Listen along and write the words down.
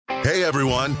Hey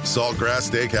everyone, Saltgrass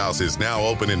Steakhouse is now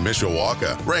open in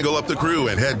Mishawaka. Wrangle up the crew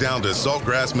and head down to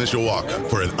Saltgrass Mishawaka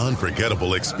for an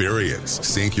unforgettable experience.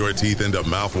 Sink your teeth into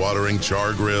mouth-watering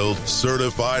char-grilled,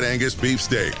 certified Angus beef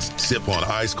steaks. Sip on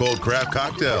ice-cold craft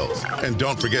cocktails. And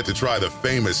don't forget to try the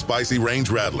famous spicy range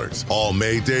rattlers, all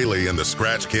made daily in the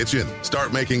Scratch Kitchen.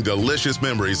 Start making delicious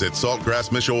memories at Saltgrass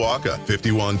Mishawaka,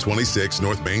 5126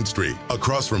 North Main Street,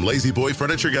 across from Lazy Boy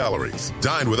Furniture Galleries.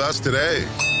 Dine with us today.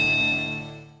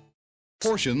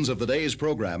 Portions of the day's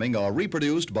programming are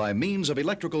reproduced by means of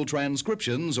electrical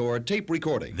transcriptions or tape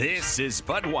recording. This is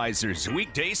Budweiser's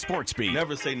Weekday Sports Beat.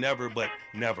 Never say never, but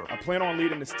never. I plan on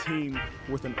leading this team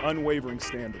with an unwavering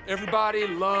standard. Everybody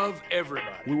love everybody.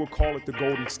 We will call it the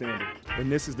golden standard,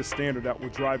 and this is the standard that will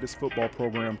drive this football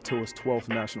program to its 12th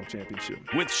national championship.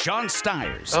 With Sean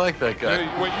Stiers. I like that guy.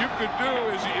 Hey, what you could do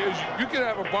is you could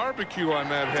have a barbecue on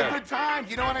that head. It's a good time,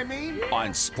 you know what I mean?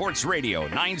 On Sports Radio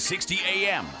 960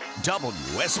 AM,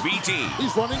 WSBT.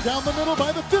 He's running down the middle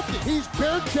by the 50. He's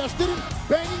bare-chested and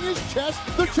banging his chest.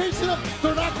 They're chasing him.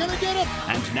 They're not going to get him.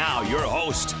 And now your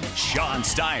host, Sean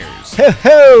Stiers.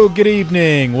 Hello, good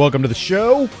evening. Welcome to the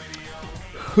show.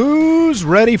 Who's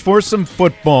ready for some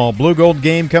football? Blue Gold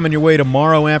game coming your way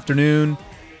tomorrow afternoon.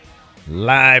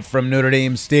 Live from Notre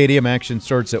Dame Stadium. Action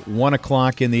starts at 1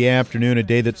 o'clock in the afternoon, a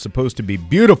day that's supposed to be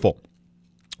beautiful,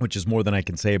 which is more than I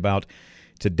can say about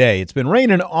today. It's been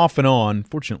raining off and on.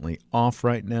 Fortunately, off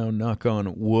right now, knock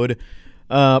on wood.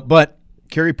 But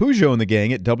Kerry Peugeot and the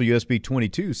gang at WSB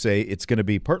 22 say it's going to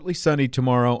be partly sunny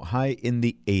tomorrow, high in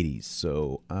the 80s.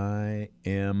 So I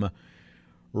am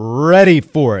ready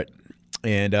for it.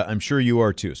 And I'm sure you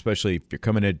are too, especially if you're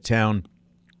coming into town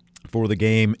for the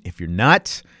game. If you're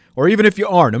not, or even if you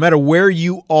are, no matter where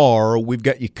you are, we've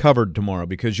got you covered tomorrow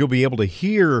because you'll be able to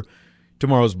hear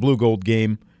tomorrow's Blue Gold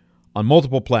game on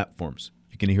multiple platforms.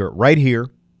 You can hear it right here,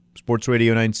 Sports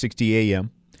Radio 960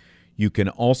 AM. You can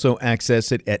also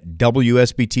access it at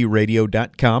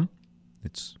WSBTradio.com.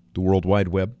 It's the World Wide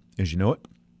Web, as you know it.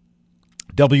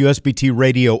 WSBT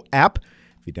Radio app.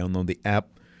 If you download the app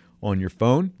on your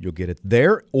phone, you'll get it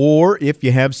there. Or if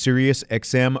you have Sirius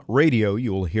XM Radio,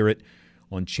 you will hear it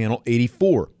on Channel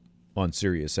 84 on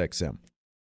Sirius XM.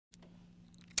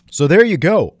 So there you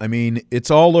go. I mean,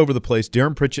 it's all over the place.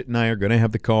 Darren Pritchett and I are going to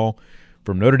have the call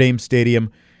from Notre Dame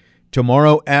Stadium.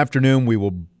 Tomorrow afternoon, we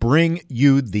will bring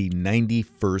you the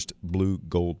 91st Blue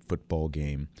Gold football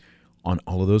game on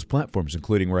all of those platforms,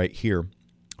 including right here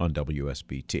on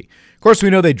WSBT. Of course, we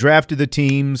know they drafted the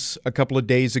teams a couple of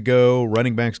days ago.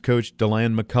 Running backs coach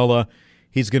DeLan McCullough,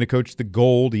 he's going to coach the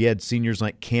Gold. He had seniors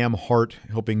like Cam Hart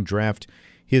helping draft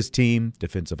his team.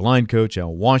 Defensive line coach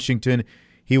Al Washington,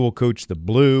 he will coach the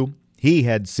Blue. He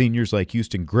had seniors like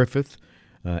Houston Griffith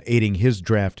aiding his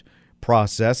draft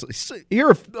process.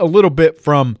 Hear a little bit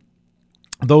from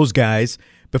those guys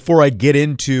before I get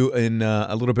into in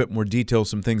a little bit more detail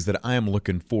some things that I am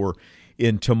looking for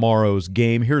in tomorrow's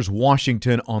game. Here's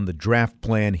Washington on the draft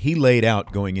plan he laid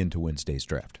out going into Wednesday's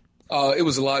draft. It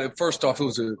was a lot. First off, it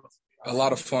was a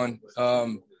lot of fun.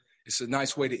 It's a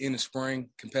nice way to end the spring,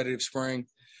 competitive spring.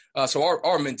 So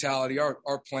our mentality, our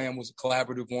plan was a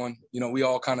collaborative one. You know, we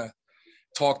all kind of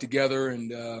talked together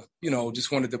and,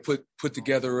 just wanted to put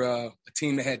together a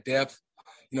team that had depth.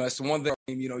 You know, that's the one thing,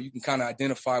 you can kind of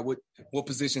identify what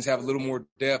positions have a little more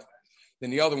depth than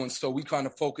the other ones. So we kind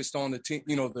of focused on the team,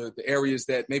 the areas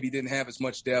that maybe didn't have as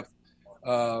much depth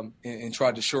and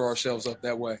tried to shore ourselves up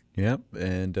that way. Yep,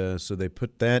 and so they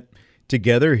put that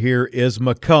together. Here is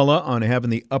McCullough on having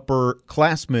the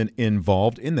upperclassmen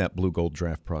involved in that Blue Gold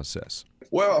draft process.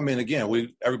 Well, I mean,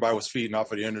 again, everybody was feeding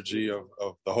off of the energy of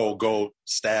the whole Gold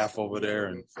staff over there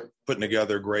and putting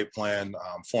together a great plan,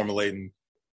 formulating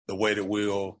the way that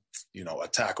we'll,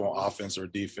 attack on offense or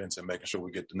defense and making sure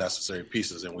we get the necessary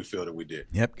pieces, and we feel that we did.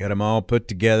 Yep, got them all put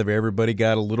together. Everybody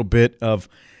got a little bit of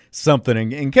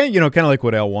something. And kind of like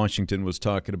what Al Washington was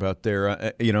talking about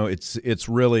there. It's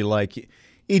really like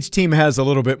each team has a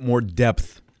little bit more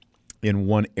depth in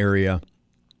one area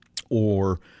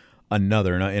or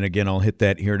another. And again, I'll hit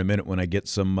that here in a minute when I get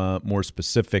some more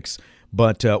specifics.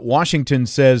 But Washington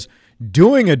says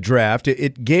doing a draft,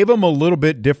 it gave them a little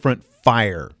bit different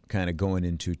fire kind of going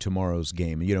into tomorrow's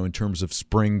game, in terms of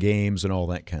spring games and all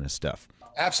that kind of stuff.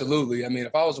 Absolutely. I mean,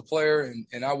 if I was a player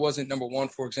and I wasn't number one,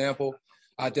 for example,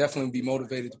 I'd definitely be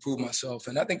motivated to prove myself.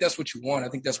 And I think that's what you want. I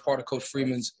think that's part of Coach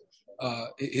Freeman's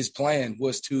his plan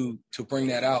was to bring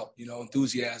that out,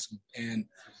 enthusiasm and,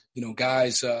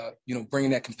 guys,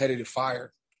 bringing that competitive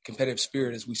fire, competitive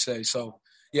spirit, as we say. So,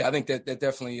 yeah, I think that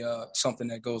definitely something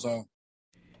that goes on.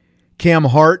 Cam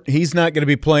Hart, he's not going to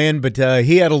be playing, but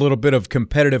he had a little bit of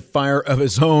competitive fire of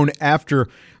his own after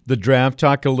the draft,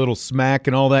 talking a little smack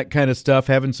and all that kind of stuff,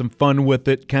 having some fun with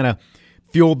it, kind of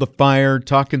fueled the fire,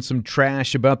 talking some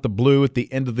trash about the Blue at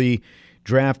the end of the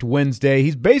draft Wednesday.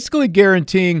 He's basically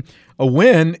guaranteeing a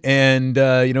win, and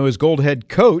his Gold head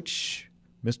coach,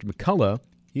 Mr. McCullough,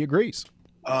 he agrees.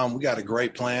 We got a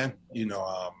great plan, a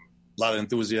lot of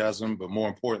enthusiasm, but more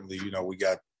importantly, we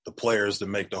got the players to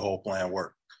make the whole plan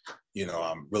work.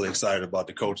 I'm really excited about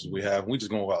the coaches we have. We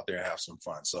just going to go out there and have some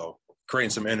fun. So creating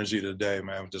some energy today,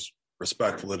 man, just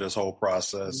respectful of this whole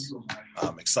process.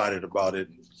 I'm excited about it.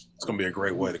 It's going to be a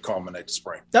great way to culminate the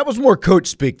spring. That was more coach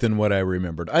speak than what I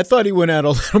remembered. I thought he went out a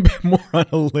little bit more on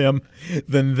a limb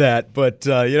than that. But,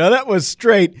 that was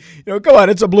straight. Go on,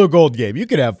 it's a Blue Gold game. You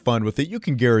can have fun with it. You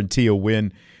can guarantee a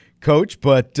win, Coach.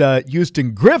 But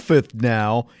Houston Griffith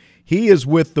now, he is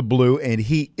with the Blue, and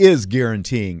he is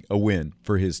guaranteeing a win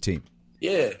for his team.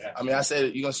 Yeah. I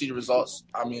said you're going to see the results.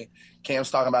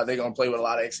 Cam's talking about they're going to play with a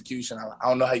lot of execution. I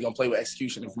don't know how you're going to play with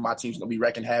execution if my team's going to be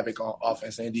wrecking havoc on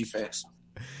offense and defense.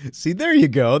 See, there you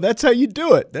go. That's how you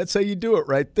do it. That's how you do it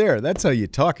right there. That's how you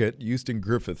talk it. Houston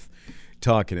Griffith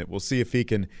talking it. We'll see if he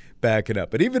can back it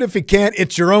up. But even if he can't,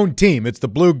 it's your own team. It's the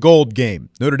Blue Gold game.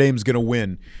 Notre Dame's going to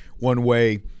win one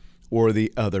way or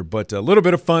the other. But a little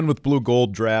bit of fun with Blue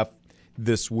Gold draft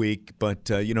this week. But,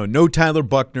 no Tyler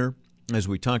Buchner, as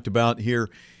we talked about here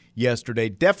yesterday.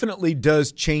 Definitely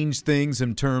does change things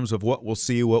in terms of what we'll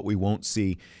see, what we won't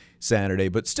see Saturday.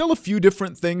 But still a few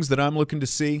different things that I'm looking to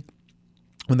see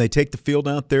when they take the field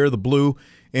out there, the Blue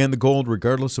and the Gold,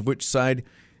 regardless of which side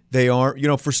they are.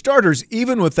 For starters,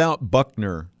 even without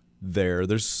Buchner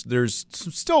there's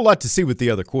still a lot to see with the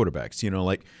other quarterbacks.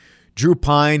 Like Drew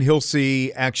Pine, he'll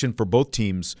see action for both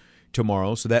teams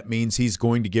tomorrow, so that means he's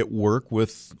going to get work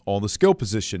with all the skill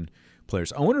position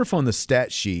players. I wonder if on the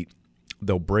stat sheet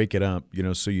they'll break it up,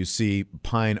 so you see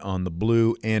Pine on the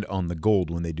Blue and on the Gold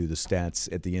when they do the stats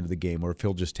at the end of the game, or if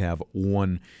he'll just have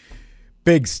one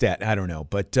big stat. I don't know.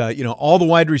 But, all the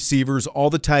wide receivers,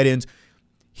 all the tight ends,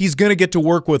 he's going to get to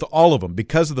work with all of them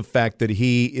because of the fact that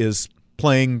he is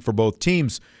playing for both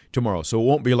teams tomorrow. So it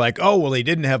won't be like, oh, well, he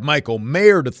didn't have Michael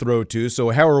Mayer to throw to,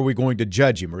 so how are we going to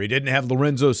judge him? Or he didn't have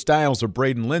Lorenzo Styles or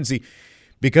Braden Lindsey.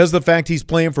 Because of the fact he's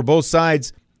playing for both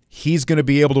sides, he's going to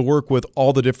be able to work with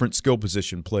all the different skill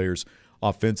position players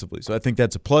offensively. So I think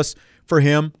that's a plus for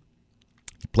him.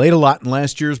 He played a lot in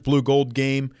last year's Blue Gold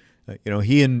game.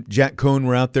 He and Jack Cohn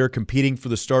were out there competing for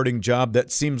the starting job. That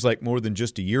seems like more than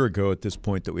just a year ago at this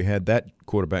point that we had that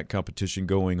quarterback competition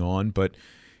going on. But,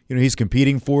 he's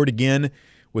competing for it again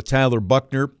with Tyler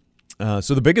Buchner.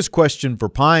 So the biggest question for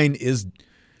Pine is,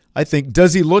 I think,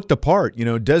 does he look the part?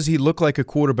 Does he look like a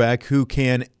quarterback who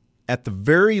can, at the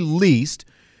very least,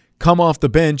 come off the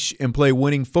bench and play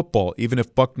winning football, even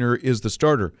if Buchner is the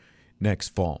starter next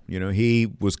fall?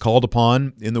 He was called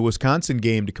upon in the Wisconsin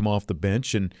game to come off the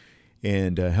bench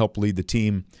and help lead the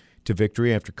team to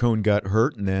victory after Cohn got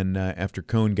hurt. And then after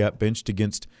Cohn got benched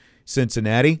against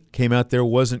Cincinnati, came out there,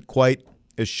 wasn't quite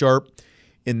as sharp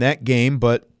in that game,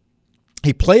 but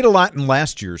he played a lot in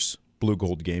last year's Blue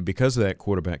Gold game because of that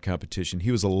quarterback competition.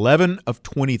 He was 11 of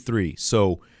 23,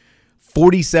 so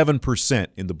 47%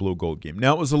 in the Blue Gold game.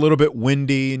 Now, it was a little bit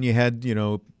windy, and you had,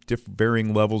 different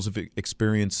varying levels of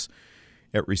experience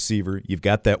at receiver. You've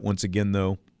got that once again,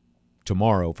 though,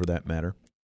 tomorrow for that matter.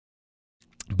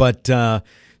 But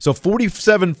so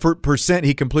 47%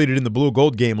 he completed in the Blue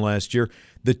Gold game last year.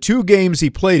 The two games he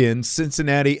played in,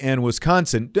 Cincinnati and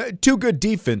Wisconsin, two good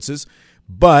defenses,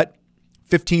 but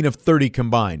 15 of 30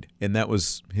 combined, and that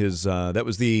was his. That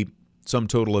was the sum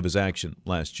total of his action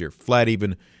last year. Flat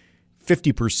even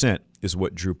 50% is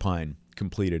what Drew Pine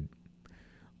completed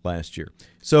last year.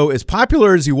 So as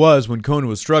popular as he was when Cohn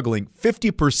was struggling,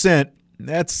 50%,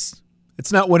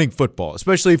 it's not winning football,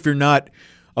 especially if you're not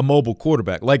a mobile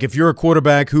quarterback. Like if you're a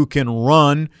quarterback who can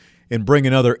run and bring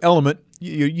another element,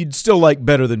 you'd still like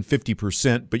better than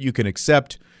 50%, but you can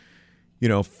accept,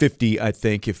 50, I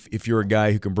think, if you're a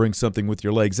guy who can bring something with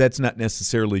your legs. That's not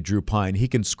necessarily Drew Pine. He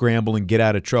can scramble and get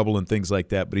out of trouble and things like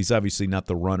that, but he's obviously not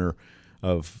the runner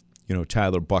of,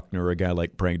 Tyler Buchner or a guy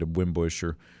like Brandon Wimbush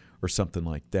or something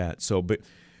like that. So, but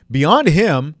beyond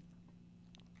him,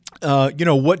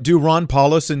 what do Ron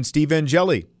Paulus and Steve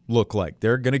Angeli look like?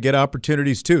 They're going to get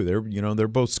opportunities too. They're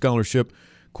both scholarship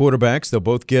quarterbacks. They'll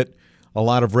both get a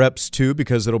lot of reps too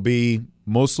because it'll be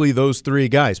mostly those three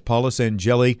guys, Paulus,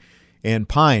 Angeli, and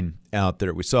Pine out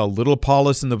there. We saw a little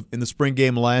Paulus in the spring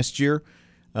game last year.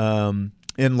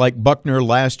 And like Buchner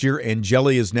last year,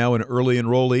 Angeli is now an early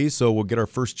enrollee, so we'll get our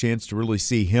first chance to really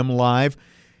see him live.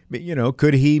 But,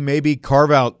 could he maybe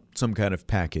carve out some kind of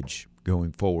package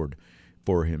going forward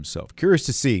for himself? Curious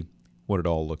to see what it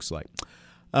all looks like.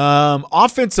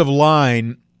 Offensive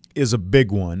line is a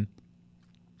big one.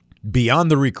 Beyond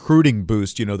the recruiting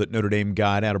boost, that Notre Dame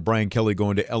got out of Brian Kelly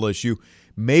going to LSU,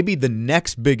 maybe the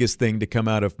next biggest thing to come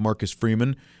out of Marcus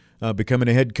Freeman becoming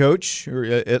a head coach, or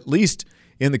at least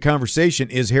in the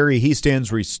conversation, is Harry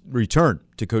Hiestand's return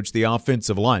to coach the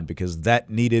offensive line, because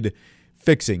that needed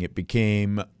fixing. It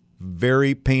became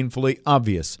very painfully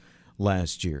obvious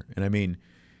last year. And I mean,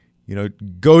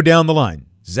 go down the line.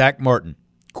 Zach Martin,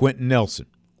 Quentin Nelson,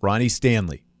 Ronnie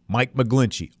Stanley, Mike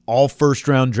McGlinchey, all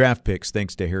first-round draft picks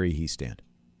thanks to Harry Hiestand.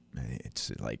 It's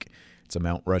a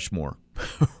Mount Rushmore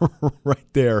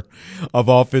right there of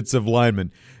offensive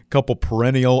linemen. A couple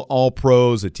perennial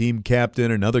All-Pros, a team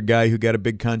captain, another guy who got a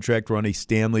big contract, Ronnie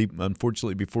Stanley.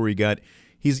 Unfortunately, before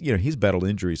he's battled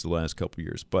injuries the last couple of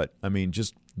years. But, I mean,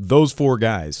 just those four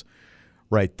guys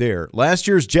right there. Last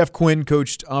year's Jeff Quinn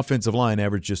coached offensive line,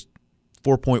 averaged just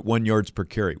 4.1 yards per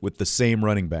carry with the same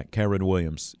running back, Kyren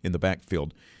Williams, in the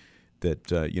backfield.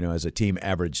 That, as a team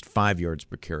averaged 5 yards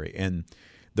per carry. And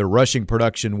their rushing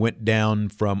production went down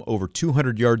from over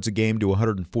 200 yards a game to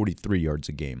 143 yards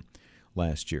a game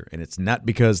last year. And it's not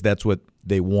because that's what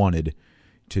they wanted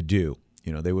to do.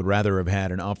 They would rather have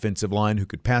had an offensive line who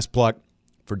could pass block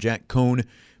for Jack Cohn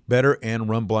better and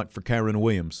run block for Kyren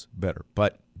Williams better.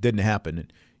 But it didn't happen.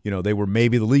 They were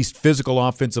maybe the least physical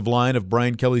offensive line of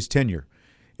Brian Kelly's tenure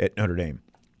at Notre Dame.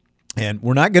 And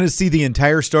we're not going to see the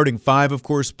entire starting five, of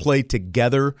course, play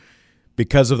together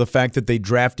because of the fact that they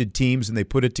drafted teams and they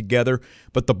put it together.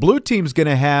 But the blue team's going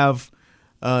to have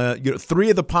three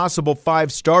of the possible five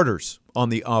starters on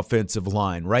the offensive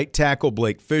line. Right tackle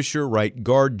Blake Fisher, right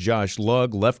guard Josh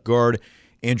Lugg, left guard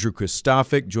Andrew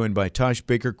Kristofic, joined by Tosh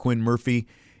Baker, Quinn Murphy,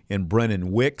 and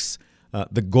Brennan Wicks.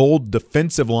 The gold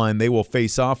defensive line they will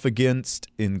face off against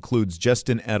includes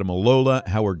Justin Adamalola,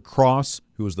 Howard Cross,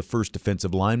 who was the first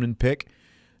defensive lineman picked.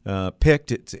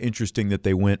 It's interesting that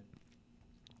they went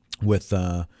with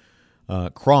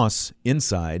Cross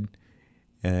inside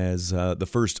as the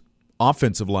first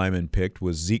offensive lineman picked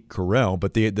was Zeke Correll.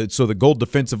 But so the gold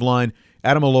defensive line,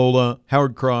 Adamalola,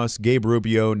 Howard Cross, Gabe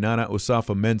Rubio, Nana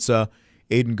Osafa-Mensah,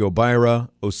 Aiden Gobira,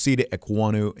 Osita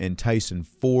Ekwonu, and Tyson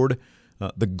Ford.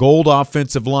 The gold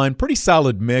offensive line, pretty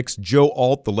solid mix. Joe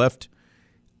Alt, the left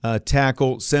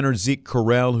tackle. Center Zeke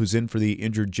Correll, who's in for the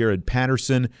injured Jared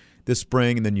Patterson this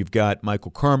spring. And then you've got Michael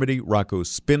Carmody, Rocco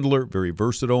Spindler, very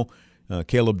versatile.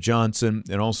 Caleb Johnson.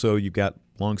 And also you've got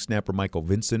long snapper Michael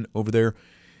Vincent over there.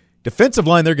 Defensive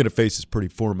line they're going to face is pretty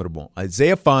formidable.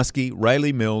 Isaiah Foskey,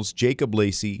 Riley Mills, Jacob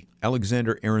Lacey,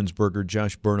 Alexander Ahrensberger,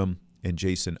 Josh Burnham, and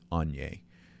Jason Onyé.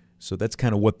 So that's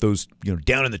kind of what those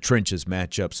down in the trenches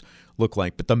matchups look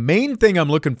like. But the main thing I'm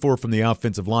looking for from the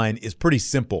offensive line is pretty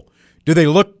simple. Do they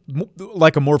look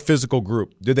like a more physical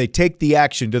group? Do they take the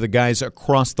action to the guys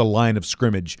across the line of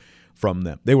scrimmage from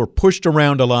them? They were pushed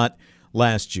around a lot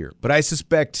last year. But I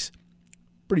suspect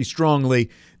pretty strongly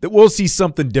that we'll see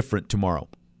something different tomorrow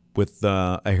with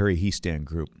a Harry Hiestand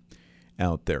group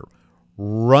out there.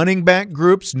 Running back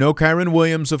groups, no Kyren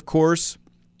Williams, of course.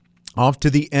 Off to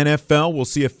the NFL, we'll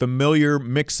see a familiar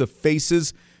mix of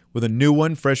faces with a new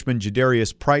one, freshman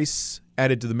Jadarius Price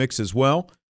added to the mix as well.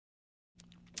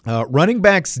 Running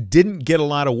backs didn't get a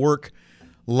lot of work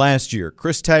last year.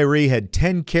 Chris Tyree had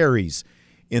 10 carries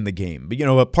in the game.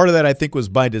 But, part of that I think was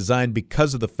by design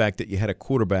because of the fact that you had a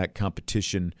quarterback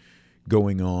competition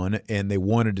going on, and they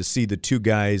wanted to see the two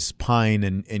guys, Pine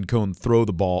and Cohn, throw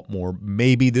the ball more.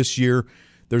 Maybe this year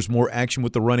there's more action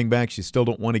with the running backs. You still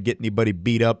don't want to get anybody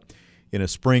beat up in a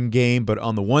spring game. But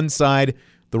on the one side,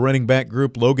 the running back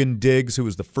group, Logan Diggs, who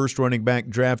was the first running back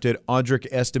drafted, Audric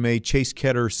Estime, Chase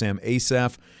Ketter, Sam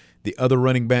Asaf. The other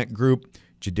running back group,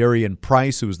 Jadarian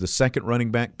Price, who was the second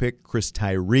running back pick, Chris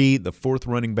Tyree, the fourth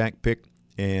running back pick,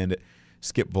 and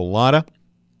Skip Velada.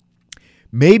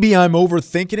 Maybe I'm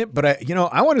overthinking it, but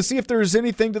I want to see if there's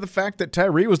anything to the fact that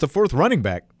Tyree was the fourth running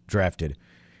back drafted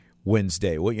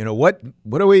Wednesday. Well,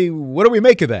 what do we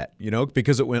make of that?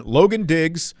 Because it went Logan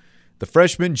Diggs, the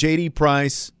freshman J.D.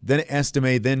 Price, then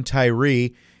Estime, then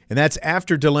Tyree, and that's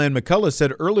after DeLand McCullough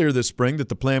said earlier this spring that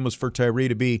the plan was for Tyree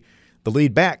to be the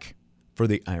lead back for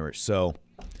the Irish. So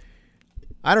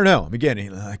I don't know. Again,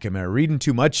 am I reading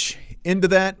too much into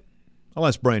that? I'll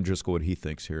ask Brian Driscoll what he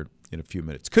thinks here in a few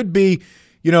minutes. Could be,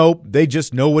 they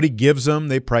just know what he gives them.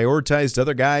 They prioritized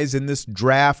other guys in this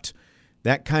draft,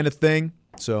 that kind of thing.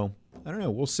 So I don't know.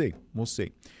 We'll see.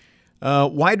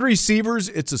 Wide receivers,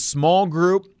 it's a small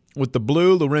group with the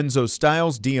blue, Lorenzo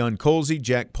Styles, Deion Colsey,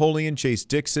 Jack Polian, Chase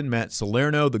Dixon, Matt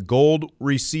Salerno. The gold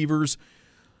receivers,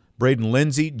 Braden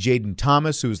Lindsey, Jaden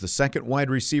Thomas, who was the second wide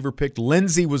receiver picked.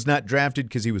 Lindsey was not drafted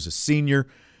because he was a senior.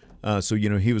 So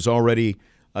he was already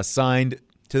assigned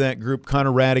to that group.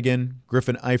 Connor Radigan,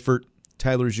 Griffin Eifert,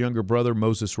 Tyler's younger brother,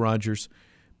 Moses Rogers.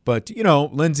 But,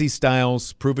 Lindsey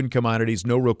Styles, proven commodities,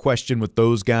 no real question with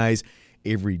those guys.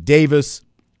 Avery Davis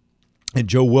and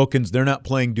Joe Wilkins, they're not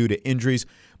playing due to injuries.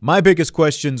 My biggest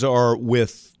questions are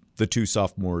with the two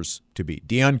sophomores to be,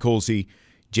 Deion Colzie,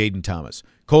 Jaden Thomas.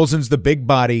 Colson's the big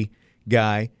body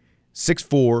guy,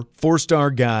 6'4",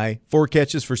 4-star guy, 4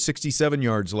 catches for 67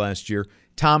 yards last year.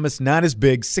 Thomas, not as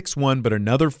big, 6'1", but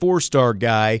another 4-star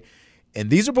guy. And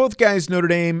these are both guys Notre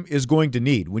Dame is going to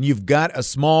need. When you've got a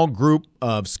small group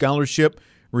of scholarship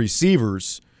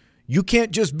receivers, you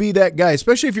can't just be that guy,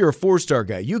 especially if you're a 4-star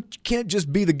guy. You can't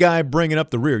just be the guy bringing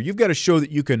up the rear. You've got to show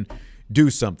that you can do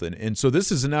something. And so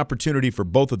this is an opportunity for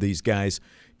both of these guys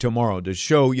tomorrow to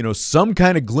show, some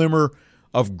kind of glimmer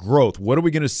of growth. What are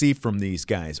we going to see from these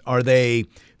guys? Are they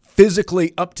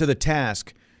physically up to the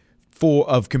task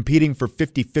of competing for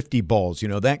 50-50 balls,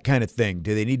 that kind of thing?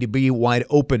 Do they need to be wide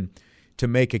open to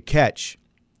make a catch?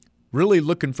 Really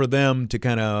looking for them to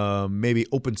kind of maybe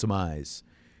open some eyes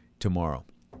tomorrow.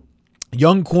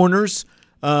 Young corners,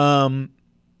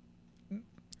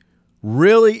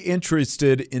 really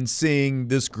interested in seeing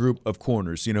this group of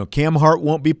corners. Cam Hart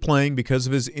won't be playing because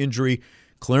of his injury.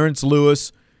 Clarence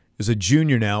Lewis is a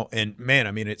junior now, and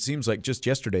man, it seems like just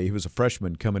yesterday he was a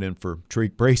freshman coming in for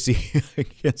Tariq Bracy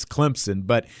against Clemson.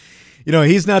 But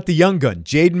he's not the young gun.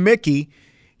 Jaden Mickey,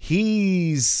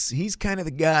 he's kind of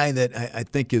the guy that I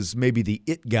think is maybe the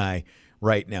it guy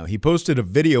right now. He posted a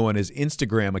video on his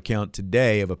Instagram account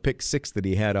today of a pick 6 that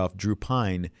he had off Drew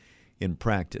Pine in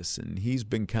practice, and he's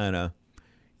been kind of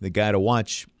the guy to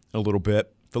watch a little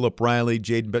bit. Philip Riley,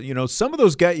 Jaden, but some of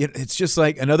those guys, it's just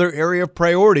like another area of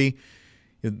priority.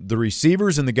 The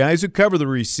receivers and the guys who cover the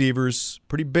receivers,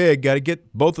 pretty big. Got to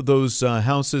get both of those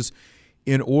houses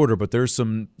in order. But there's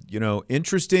some,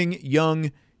 interesting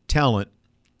young talent.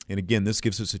 And, again, this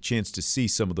gives us a chance to see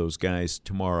some of those guys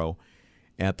tomorrow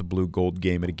at the Blue Gold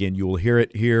game. And, again, you will hear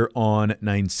it here on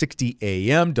 960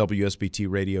 AM,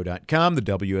 WSBTradio.com, the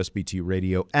WSBT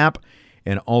Radio app,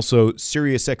 and also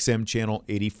SiriusXM Channel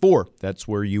 84. That's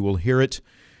where you will hear it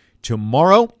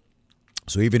tomorrow.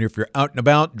 So even if you're out and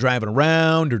about, driving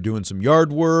around or doing some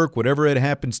yard work, whatever it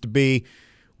happens to be,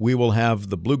 we will have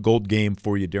the Blue Gold game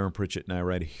for you, Darren Pritchett and I,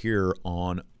 right here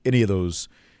on any of those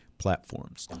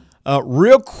platforms.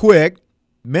 Real quick,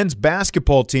 men's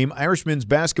basketball team, Irish men's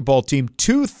basketball team,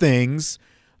 2 things.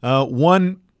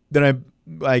 One that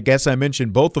I guess I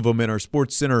mentioned both of them in our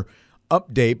Sports Center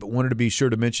update, but wanted to be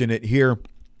sure to mention it here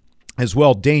as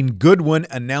well. Dane Goodwin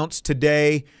announced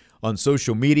today on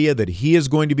social media that he is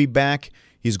going to be back.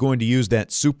 He's going to use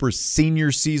that super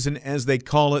senior season, as they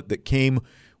call it, that came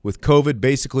with COVID,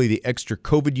 basically the extra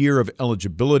COVID year of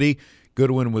eligibility.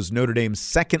 Goodwin was Notre Dame's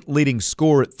second leading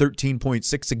scorer at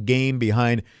 13.6 a game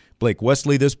behind Blake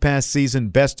Wesley this past season,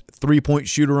 best three-point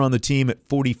shooter on the team at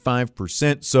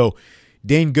 45%. So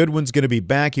Dane Goodwin's going to be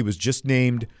back. He was just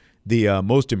named the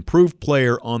most improved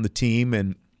player on the team,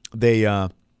 and they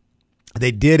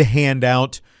did hand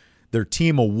out their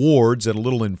team awards at a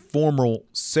little informal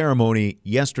ceremony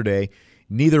yesterday.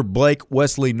 Neither Blake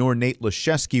Wesley nor Nate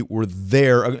Laszewski were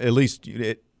there, at least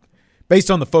based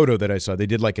on the photo that I saw. They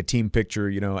did like a team picture,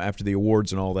 after the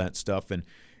awards and all that stuff. And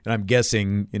I'm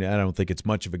guessing, I don't think it's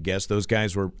much of a guess, those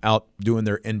guys were out doing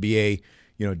their NBA,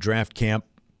 draft camp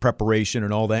preparation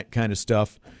and all that kind of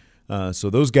stuff. So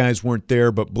those guys weren't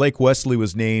there, but Blake Wesley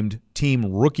was named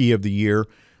Team Rookie of the Year.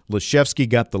 Laszewski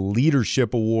got the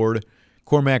Leadership Award.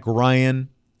 Cormac Ryan,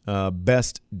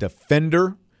 Best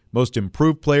Defender. Most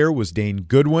Improved Player was Dane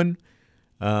Goodwin.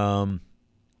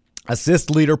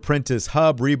 Assist Leader, Prentice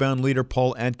Hubb. Rebound Leader,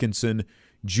 Paul Atkinson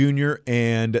Jr.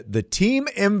 And the team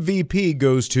MVP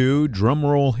goes to, drum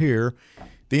roll here,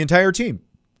 the entire team.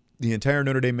 The entire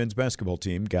Notre Dame men's basketball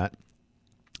team got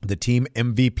the team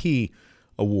MVP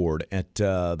award at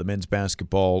the men's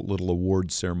basketball little award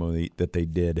ceremony that they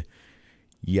did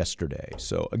yesterday.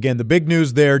 So, again, the big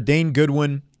news there, Dane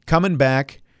Goodwin coming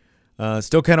back.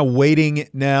 Still kind of waiting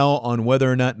now on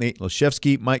whether or not Nate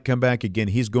Laszewski might come back. Again,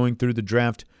 he's going through the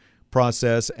draft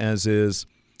process, as is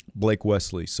Blake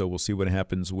Wesley. So we'll see what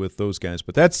happens with those guys.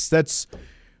 But that's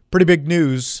pretty big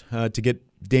news to get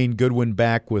Dane Goodwin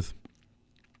back with,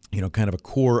 kind of a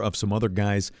core of some other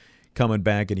guys coming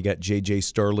back. And you got J.J.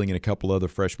 Starling and a couple other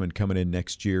freshmen coming in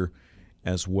next year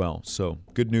as well. So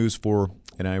good news for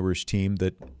an Irish team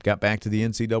that got back to the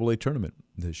NCAA tournament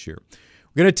this year.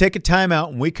 We're going to take a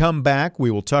timeout. When we come back,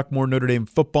 we will talk more Notre Dame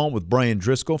football with Brian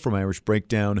Driscoll from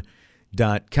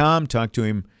IrishBreakdown.com. Talk to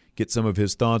him, get some of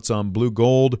his thoughts on Blue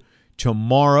Gold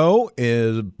tomorrow,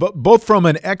 is both from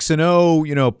an X and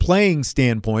O, playing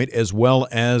standpoint, as well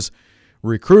as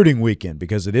recruiting weekend,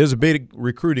 because it is a big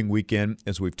recruiting weekend,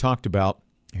 as we've talked about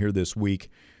here this week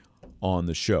on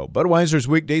the show. Budweiser's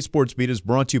Weekday Sports Beat is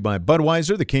brought to you by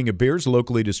Budweiser, the king of beers,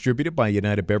 locally distributed by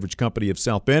United Beverage Company of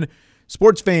South Bend.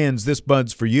 Sports fans, this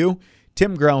Bud's for you.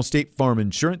 Tim Growell State Farm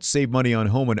Insurance. Save money on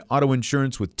home and auto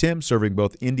insurance with Tim, serving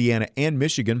both Indiana and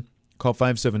Michigan. Call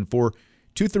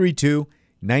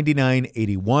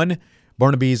 574-232-9981.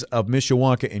 Barnaby's of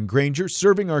Mishawaka and Granger,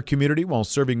 serving our community while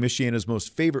serving Michiana's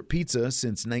most favorite pizza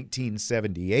since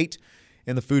 1978.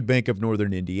 And the Food Bank of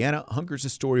Northern Indiana. Hunger's a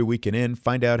story we can end.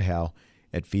 Find out how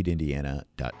at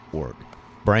feedindiana.org.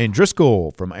 Brian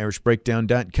Driscoll from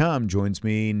IrishBreakdown.com joins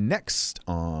me next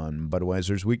on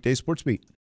Budweiser's Weekday Sports Beat.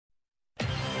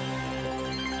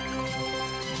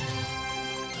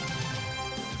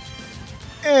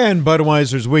 And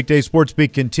Budweiser's Weekday Sports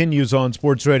Beat continues on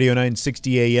Sports Radio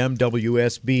 960 AM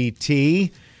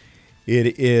WSBT.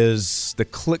 It is the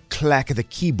click-clack of the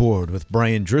keyboard with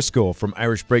Brian Driscoll from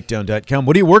IrishBreakdown.com.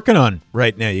 What are you working on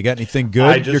right now? You got anything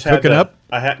good you're cooking up?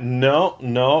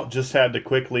 No. Just had to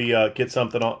quickly get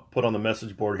something put on the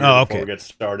message board here before we get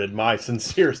started. My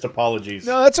sincerest apologies.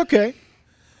 No, that's okay.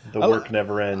 The work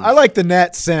never ends. I like the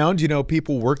gnat sound,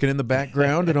 people working in the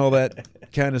background and all that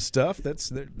kind of stuff.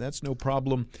 That's no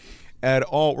problem at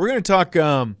all. We're going to talk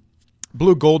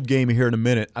Blue Gold game here in a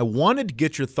minute. I wanted to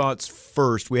get your thoughts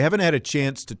first. We haven't had a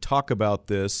chance to talk about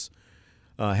this.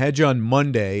 Had you on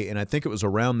Monday, and I think it was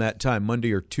around that time,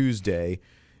 Monday or Tuesday,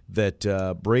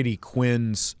 that Brady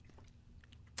Quinn's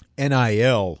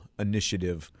NIL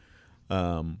initiative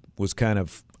was kind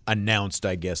of announced,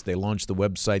 I guess. They launched the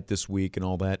website this week and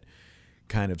all that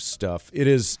kind of stuff.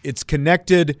 It's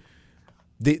connected.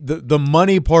 The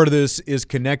money part of this is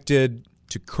connected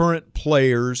to current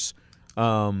players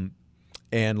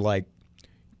and like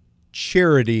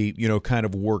charity, kind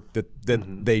of work that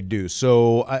they do.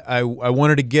 So I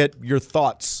wanted to get your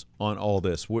thoughts on all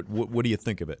this. What do you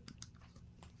think of it?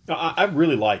 I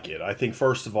really like it. I think,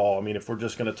 first of all, if we're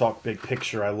just going to talk big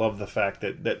picture, I love the fact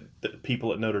that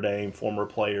people at Notre Dame, former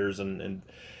players and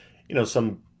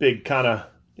some big kind of,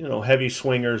 heavy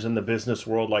swingers in the business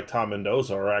world like Tom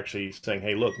Mendoza are actually saying,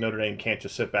 hey, look, Notre Dame can't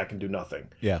just sit back and do nothing.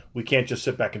 Yeah. We can't just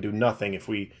sit back and do nothing if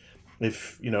we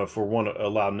want to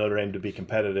allow Notre Dame to be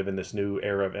competitive in this new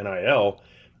era of NIL.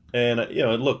 And,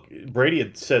 look, Brady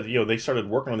had said, they started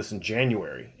working on this in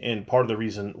January. And part of the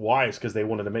reason why is because they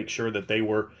wanted to make sure that they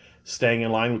were staying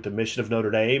in line with the mission of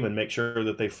Notre Dame and make sure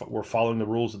that they were following the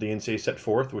rules that the NCAA set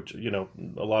forth, which, a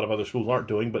lot of other schools aren't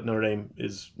doing. But Notre Dame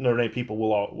people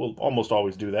will almost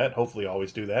always do that, hopefully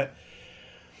always do that.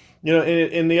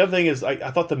 And the other thing is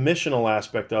I thought the missional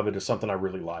aspect of it is something I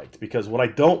really liked, because what I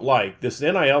don't like, this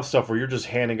NIL stuff where you're just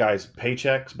handing guys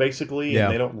paychecks basically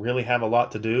and they don't really have a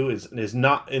lot to do is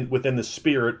not within the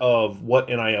spirit of what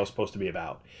NIL is supposed to be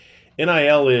about.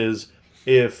 NIL is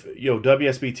if,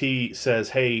 WSBT says,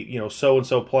 hey,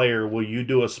 so-and-so player, will you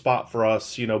do a spot for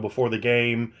us, before the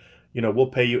game? We'll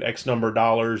pay you X number of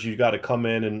dollars. You got to come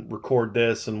in and record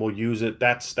this and we'll use it.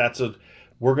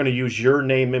 We're going to use your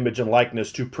name, image, and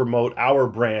likeness to promote our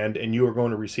brand, and you are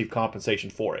going to receive compensation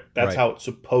for it. That's how it's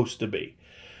supposed to be.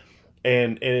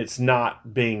 And it's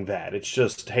not being that. It's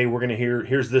just, hey, we're going to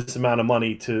here's this amount of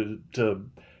money to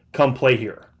come play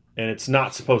here. And it's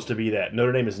not supposed to be that.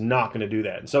 Notre Dame is not going to do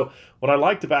that. And so what I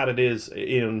liked about it is,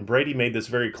 Brady made this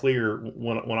very clear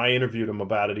when I interviewed him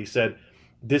about it. He said,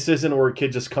 this isn't where a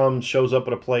kid just comes, shows up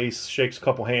at a place, shakes a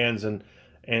couple hands, and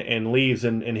leaves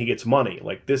and he gets money.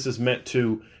 Like, this is meant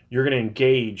to, you're going to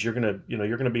engage, you're going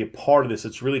to be a part of this.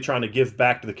 It's really trying to give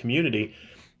back to the community.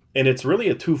 And it's really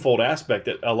a twofold aspect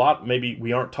that a lot maybe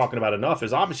we aren't talking about enough,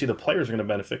 is obviously the players are going to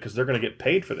benefit because they're going to get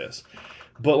paid for this.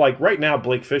 But like right now,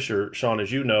 Blake Fisher, Sean,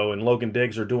 as you know, and Logan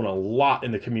Diggs are doing a lot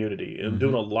in the community and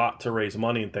doing a lot to raise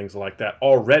money and things like that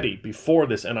already before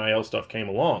this NIL stuff came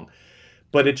along.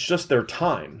 But it's just their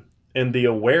time and the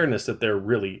awareness that they're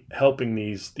really helping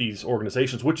these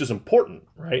organizations, which is important,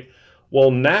 right? Well,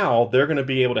 now they're going to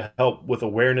be able to help with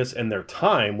awareness and their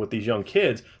time with these young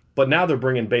kids, but now they're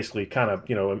bringing basically kind of,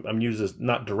 I'm using this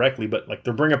not directly, but like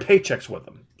they're bringing paychecks with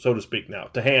them, so to speak, now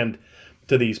to hand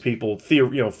to these people,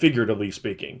 figuratively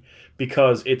speaking,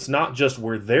 because it's not just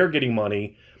where they're getting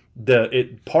money.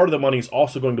 Part of the money is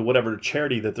also going to whatever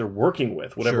charity that they're working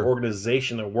with, whatever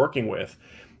organization they're working with,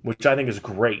 which I think is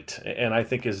great, and I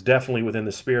think is definitely within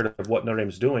the spirit of what Notre Dame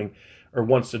is doing or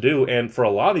wants to do. And for a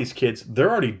lot of these kids, they're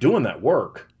already doing that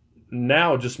work.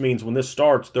 Now it just means when this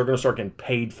starts, they're going to start getting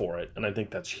paid for it, and I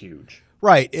think that's huge.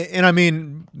 Right,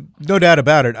 and no doubt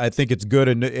about it, I think it's good,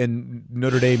 and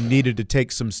Notre Dame needed to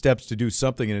take some steps to do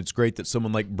something, and it's great that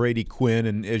someone like Brady Quinn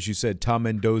and, as you said, Tom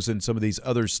Mendoza and some of these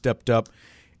others stepped up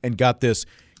and got this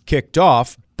kicked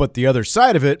off. But the other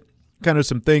side of it, kind of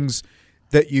some things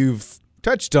that you've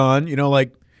touched on,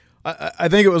 like I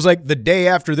think it was like the day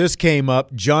after this came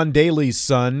up, John Daly's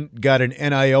son got an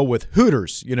NIL with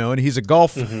Hooters, and he's a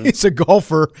he's a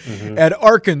golfer at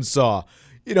Arkansas,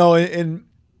 and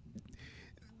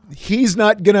he's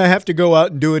not going to have to go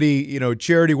out and do any,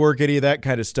 charity work, any of that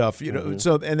kind of stuff,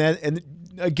 So, and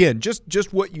again,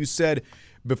 just what you said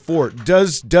before,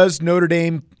 does Notre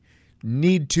Dame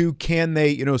can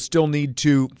they, still need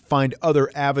to find other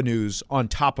avenues on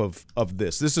top of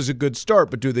this? This is a good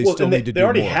start, but do they still need to do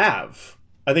more? They already have.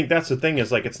 I think that's the thing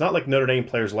is it's not like Notre Dame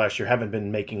players last year haven't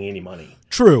been making any money.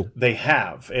 True. They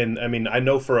have. And I mean, I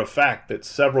know for a fact that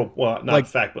several, well, not a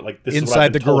fact, but this Inside is what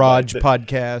I've been the told, Garage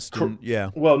podcast. Yeah.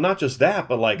 Well, not just that,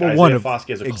 but Isaiah Foskey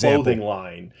has a clothing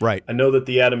line. Right. I know that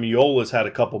the Adam Miola's had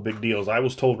a couple big deals. I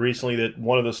was told recently that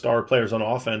one of the star players on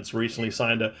offense recently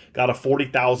got a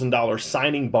 $40,000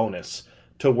 signing bonus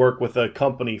to work with a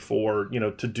company for,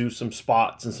 to do some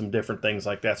spots and some different things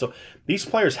like that. So these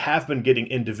players have been getting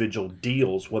individual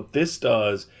deals. What this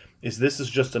does is this is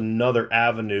just another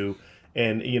avenue.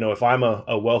 And, if I'm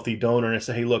a wealthy donor and I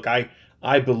say, hey, look,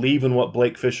 I believe in what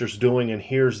Blake Fisher's doing, and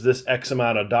here's this X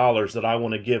amount of dollars that I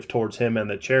want to give towards him and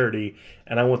the charity,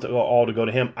 and I want all to go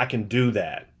to him, I can do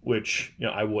that, which,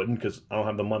 I wouldn't because I don't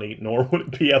have the money, nor would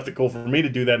it be ethical for me to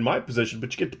do that in my position,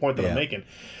 but you get the point that I'm making.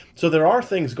 So there are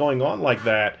things going on like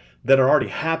that are already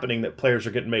happening that players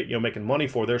are getting making money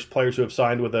for. There's players who have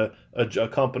signed with a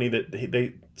company that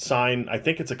they sign, I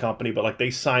think it's a company, but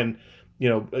they sign,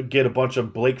 get a bunch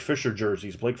of Blake Fisher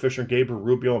jerseys. Blake Fisher and Gabriel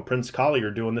Rubio and Prince Collie are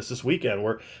doing this weekend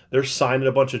where they're signing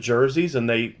a bunch of jerseys and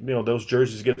they, those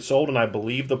jerseys get sold, and I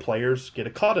believe the players get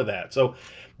a cut of that. So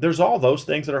there's all those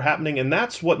things that are happening, and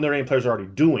that's what Notre Dame players are already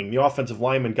doing. The offensive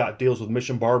linemen got deals with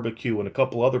Mission Barbecue and a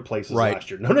couple other places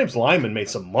last year. Notre Dame's linemen made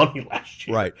some money last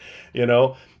year. Right.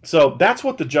 So that's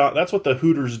what the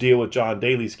Hooters deal with John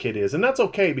Daly's kid is, and that's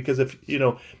okay because if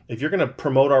you're going to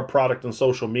promote our product on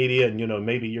social media and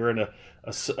maybe you're in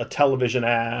a television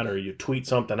ad or you tweet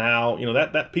something out,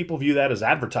 that people view that as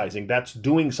advertising. That's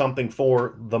doing something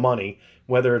for the money,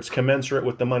 whether it's commensurate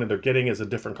with the money they're getting is a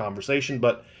different conversation,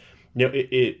 but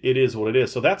it is what it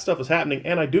is. So that stuff is happening,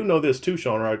 and I do know this too,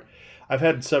 Sean. I've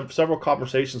had several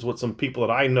conversations with some people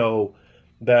that I know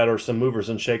that are some movers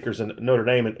and shakers in Notre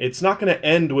Dame, and it's not going to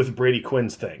end with Brady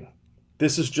Quinn's thing.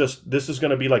 This is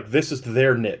going to be this is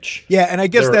their niche. Yeah, and I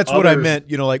guess that's what I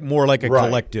meant. More like a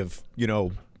collective.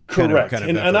 Correct.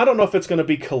 Kind of and I don't know if it's going to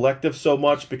be collective so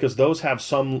much because there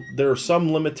are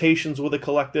some limitations with a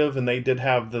collective, and they did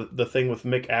have the thing with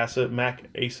Mac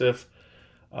Asif.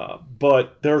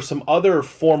 But there are some other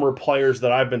former players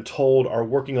that I've been told are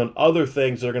working on other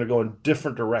things that are going to go in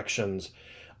different directions.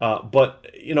 But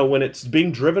when it's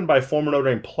being driven by former Notre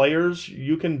Dame players,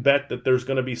 you can bet that there's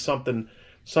going to be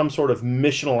some sort of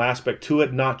missional aspect to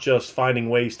it, not just finding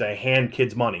ways to hand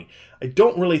kids money. I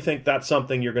don't really think that's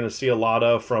something you're going to see a lot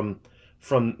of from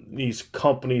these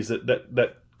companies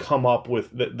that come up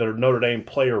with that are Notre Dame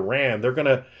player ran. They're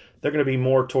going to be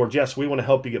more towards, yes, we want to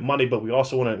help you get money, but we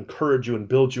also want to encourage you and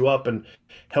build you up and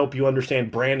help you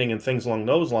understand branding and things along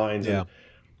those lines. Yeah.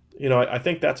 And, I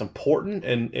think that's important.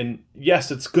 And yes,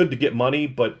 it's good to get money,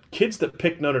 but kids that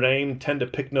pick Notre Dame tend to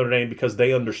pick Notre Dame because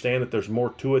they understand that there's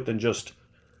more to it than just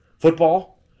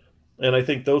football. And I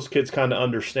think those kids kind of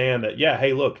understand that, yeah,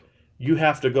 hey, look, you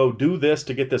have to go do this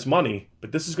to get this money,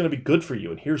 but this is going to be good for you.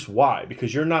 And here's why,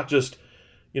 because you're not just,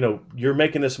 you're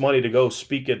making this money to go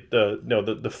speak at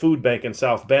the food bank in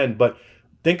South Bend, but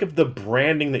think of the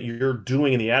branding that you're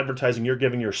doing and the advertising you're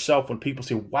giving yourself when people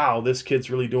say, wow, this kid's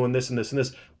really doing this and this and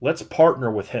this. Let's partner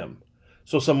with him.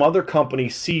 So some other company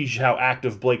sees how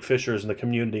active Blake Fisher is in the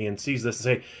community and sees this and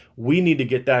say, we need to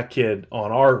get that kid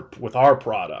with our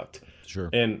product. Sure.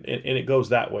 And it goes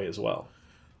that way as well.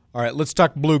 All right, let's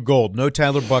talk blue gold. No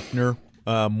Tyler Buchner,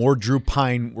 more Drew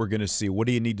Pyne we're going to see. What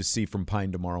do you need to see from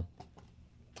Pyne tomorrow?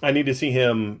 I need to see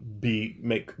him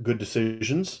make good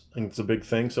decisions. I think it's a big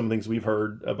thing. Some things we've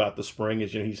heard about the spring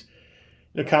is he's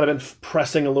kind of been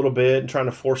pressing a little bit and trying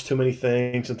to force too many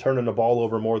things and turning the ball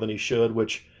over more than he should,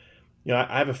 which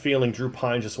I have a feeling Drew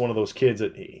Pyne's just one of those kids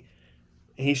that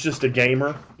he's just a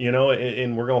gamer,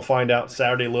 and we're going to find out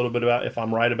Saturday a little bit about if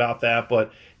I'm right about that,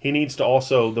 but he needs to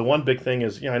also, the one big thing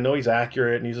is, I know he's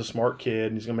accurate and he's a smart kid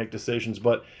and he's going to make decisions,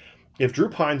 but if Drew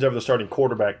Pyne's ever the starting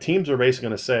quarterback, teams are basically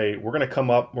going to say, we're going to come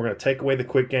up, we're going to take away the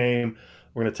quick game,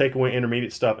 we're going to take away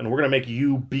intermediate stuff, and we're going to make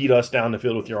you beat us down the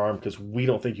field with your arm because we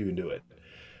don't think you can do it.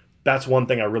 That's one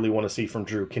thing I really want to see from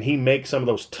Drew. Can he make some of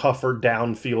those tougher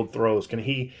downfield throws? Can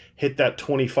he hit that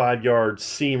 25-yard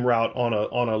seam route on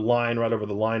a line right over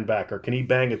the linebacker? Can he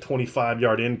bang a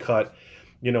 25-yard in cut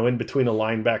in between a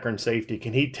linebacker and safety?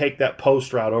 Can he take that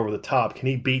post route over the top? Can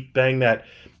he bang that,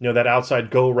 that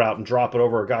outside go route and drop it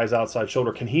over a guy's outside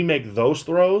shoulder? Can he make those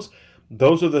throws?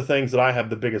 Those are the things that I have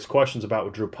the biggest questions about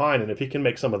with Drew Pyne. And if he can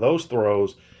make some of those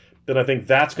throws, then I think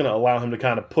that's going to allow him to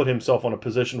kind of put himself on a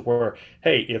position where,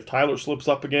 hey, if Tyler slips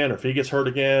up again or if he gets hurt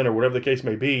again or whatever the case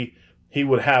may be, he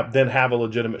would have a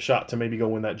legitimate shot to maybe go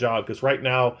win that job. Because right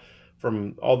now,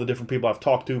 from all the different people I've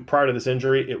talked to prior to this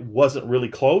injury, it wasn't really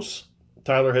close.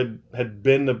 Tyler had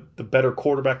been the better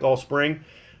quarterback all spring.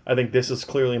 I think this is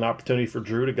clearly an opportunity for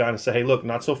Drew to kind of say, hey, look,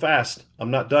 not so fast.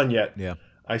 I'm not done yet. Yeah.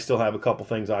 I still have a couple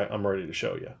things I'm ready to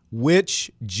show you.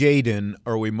 Which Jaden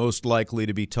are we most likely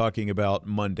to be talking about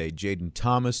Monday? Jaden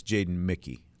Thomas, Jaden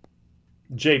Mickey?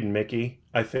 Jaden Mickey,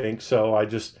 I think so. I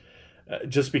just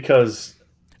because –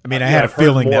 I had a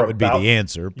feeling that would be the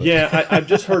answer. But. Yeah, I've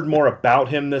just heard more about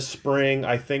him this spring.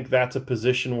 I think that's a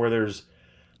position where there's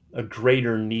a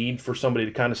greater need for somebody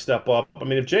to kind of step up.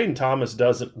 If Jaden Thomas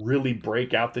doesn't really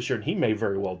break out this year, and he may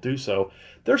very well do so,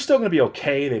 they're still going to be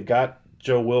okay. They've got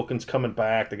Joe Wilkins coming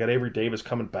back. They got Avery Davis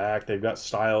coming back. They've got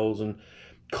Styles and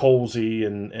Colsey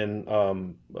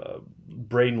and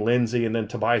Braden Lindsey, and then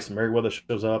Tobias Merriweather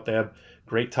shows up. They have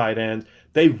great tight ends.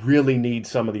 They really need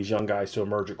some of these young guys to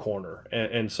emerge at corner.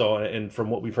 And from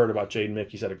what we've heard about Jaden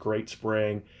Mickey, he's had a great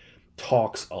spring.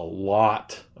 Talks a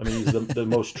lot. He's the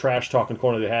most trash-talking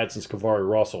corner they had since Kavari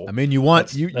Russell. You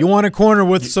want a corner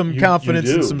with some confidence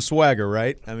and some swagger,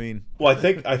 right? Well,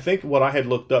 I think what I had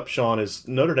looked up, Sean, is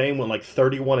Notre Dame went like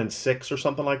 31-6 or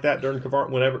something like that during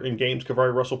whenever in games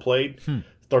Kavari Russell played.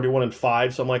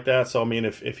 31-5, something like that. So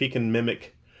if he can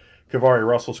mimic Kavari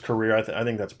Russell's career, I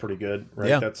think that's pretty good, right?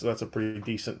 Yeah. That's a pretty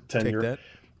decent tenure. Take that.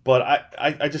 But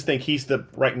I just think he's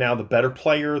right now the better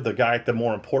player, the guy at the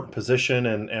more important position,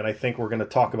 and I think we're going to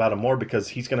talk about him more because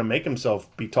he's going to make himself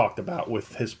be talked about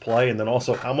with his play and then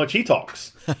also how much he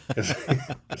talks,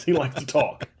 because he likes to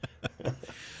talk.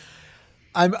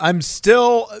 I'm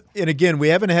still, and again, we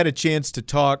haven't had a chance to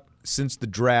talk since the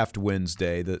draft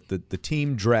Wednesday, the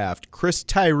team draft. Chris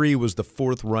Tyree was the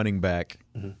fourth running back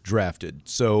drafted.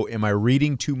 So am I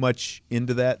reading too much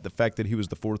into that, the fact that he was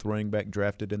the fourth running back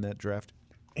drafted in that draft?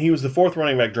 He was the fourth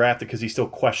running back drafted because he's still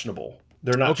questionable.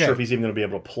 They're not sure if he's even going to be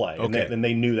able to play, and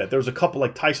they knew that. There was a couple,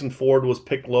 like Tyson Ford was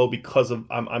picked low because of,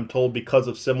 I'm told, because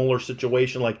of similar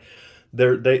situation. Like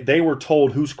they were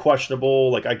told who's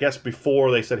questionable. Like I guess before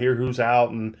they said here who's out,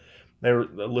 and there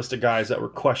were a list of guys that were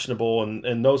questionable,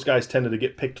 and those guys tended to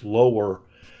get picked lower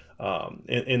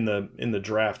in the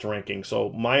draft ranking. So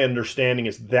my understanding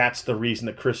is that's the reason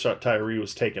that Chris Tyree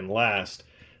was taken last.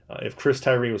 If Chris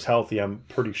Tyree was healthy, I'm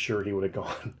pretty sure he would have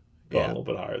gone a little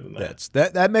bit higher than that.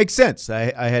 That makes sense.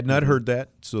 I had not heard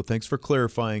that, so thanks for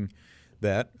clarifying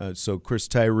that. So Chris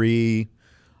Tyree,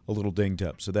 a little dinged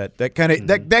up. So that kind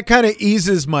of that kind of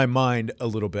eases my mind a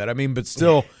little bit. But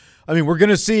still, we're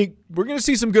gonna see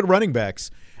some good running backs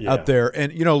out there.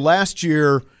 And last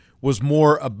year was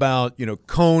more about,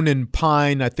 Cone and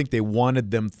Pyne. I think they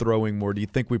wanted them throwing more. Do you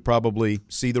think we probably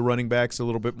see the running backs a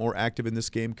little bit more active in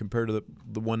this game compared to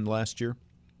the one last year?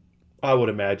 I would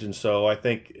imagine so. I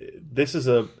think this is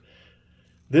a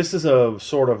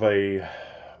sort of a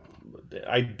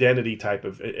identity type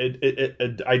of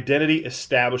identity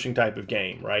establishing type of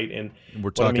game, right? And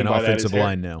we're talking offensive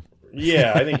line now.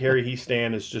 Yeah, I think Harry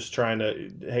Hiestand is just trying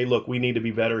to, hey, look, we need to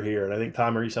be better here. And I think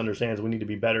Tom Reese understands we need to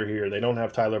be better here. They don't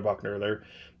have Tyler Buckner. They're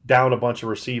down a bunch of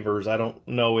receivers. I don't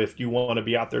know if you want to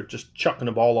be out there just chucking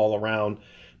the ball all around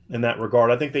in that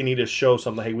regard. I think they need to show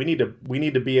something. Hey, we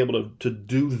need to be able to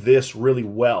do this really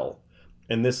well.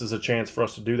 And this is a chance for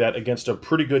us to do that against a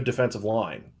pretty good defensive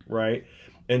line, right?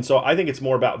 And so I think it's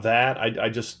more about that.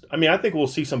 I think we'll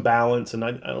see some balance, and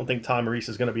I don't think Tom Reese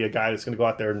is going to be a guy that's going to go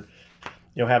out there and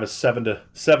have a 7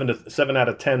 out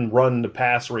of 10 run to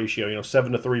pass ratio,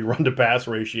 7 to 3 run to pass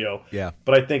ratio. Yeah.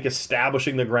 But I think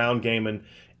establishing the ground game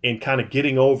and kind of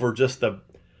getting over just the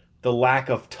lack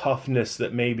of toughness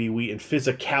that maybe and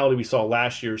physicality we saw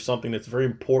last year is something that's very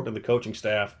important to the coaching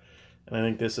staff. And I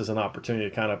think this is an opportunity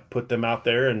to kind of put them out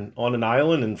there and on an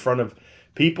island in front of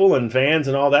people and fans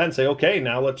and all that, and say, okay,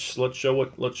 now let's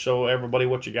show everybody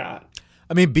what you got.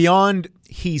 Beyond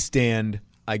Hiestand,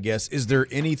 I guess, is there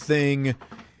anything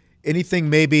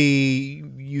maybe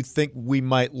you think we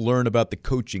might learn about the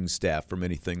coaching staff from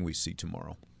anything we see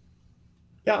tomorrow?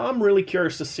 Yeah, I'm really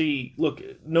curious to see. Look,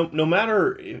 no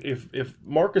matter if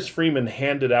Marcus Freeman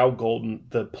handed Al Golden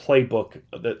the playbook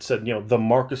that said, the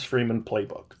Marcus Freeman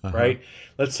playbook, right?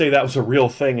 Let's say that was a real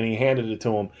thing, and he handed it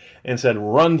to him and said,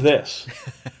 "Run this."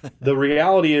 The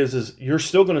reality is you're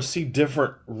still going to see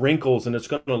different wrinkles, and it's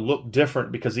going to look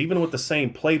different because even with the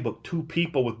same playbook, two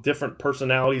people with different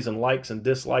personalities and likes and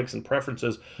dislikes and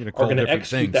preferences are going to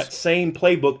execute that same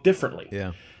playbook differently.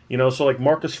 Yeah. So like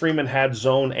Marcus Freeman had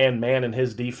zone and man in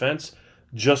his defense,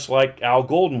 just like Al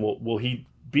Golden. Will he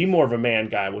be more of a man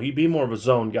guy? Will he be more of a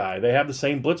zone guy? They have the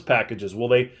same blitz packages.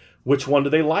 Which one do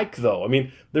they like, though? I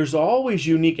mean, there's always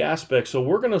unique aspects, so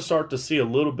we're going to start to see a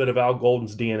little bit of Al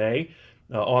Golden's DNA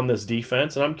on this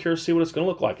defense, and I'm curious to see what it's going to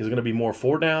look like. Is it going to be more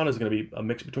 4 down? Is it going to be a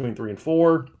mix between 3 and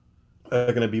 4?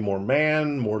 Going to be more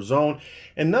man, more zone?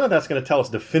 And none of that's going to tell us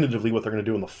definitively what they're going to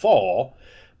do in the fall.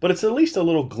 But it's at least a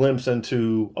little glimpse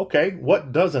into, okay,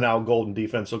 what does an Al Golden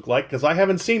defense look like? Because I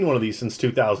haven't seen one of these since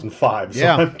 2005. So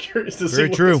I'm curious to see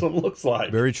what this one looks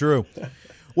like. Very true.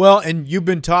 Well, and you've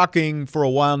been talking for a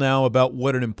while now about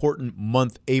what an important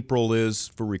month April is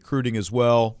for recruiting as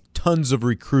well. Tons of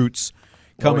recruits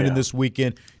coming in this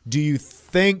weekend. Do you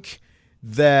think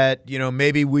that,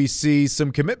 maybe we see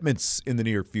some commitments in the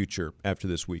near future after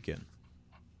this weekend?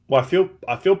 Well,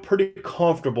 I feel pretty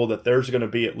comfortable that there's going to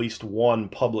be at least one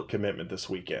public commitment this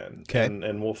weekend,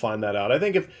 and we'll find that out. I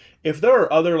think if there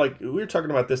are other, like we were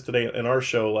talking about this today in our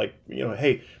show, like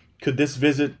hey, could this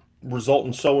visit result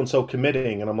in so and so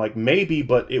committing? And I'm like, maybe,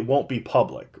 but it won't be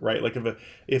public, right? Like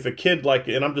if a kid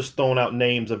and I'm just throwing out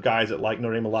names of guys that like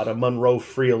Notre Dame a lot, of Monroe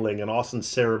Freeling and Austin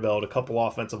Sareveld, a couple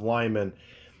offensive linemen,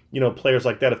 players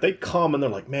like that. If they come and they're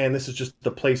like, man, this is just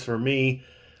the place for me.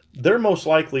 They're most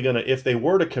likely going to, if they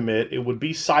were to commit, it would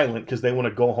be silent because they want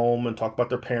to go home and talk about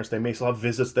their parents. They may still have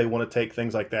visits they want to take,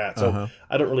 things like that. So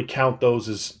I don't really count those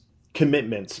as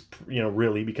commitments,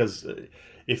 really, because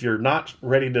if you're not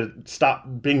ready to stop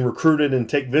being recruited and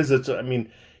take visits, I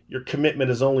mean, your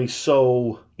commitment is only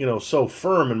so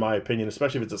firm, in my opinion,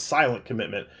 especially if it's a silent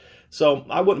commitment. So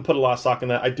I wouldn't put a lot of stock in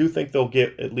that. I do think they'll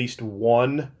get at least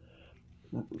one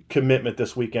commitment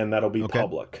this weekend that'll be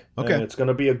public. And it's going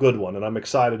to be a good one, and I'm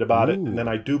excited about it. And then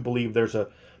I do believe there's a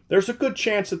good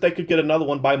chance that they could get another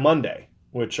one by Monday,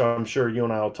 which I'm sure you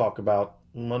and I will talk about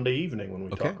Monday evening when we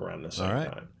talk around this same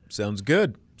time. Sounds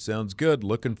good.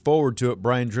 Looking forward to it.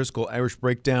 Brian Driscoll,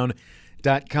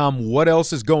 IrishBreakdown.com. What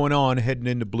else is going on heading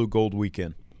into Blue Gold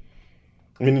weekend?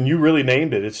 I mean, you really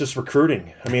named it. It's just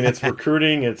recruiting. I mean, it's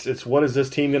recruiting. It's what is this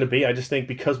team going to be? I just think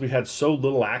because we've had so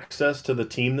little access to the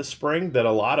team this spring that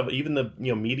a lot of even the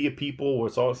media people,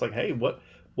 it's always like, hey, what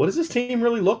does this team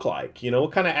really look like?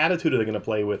 What kind of attitude are they going to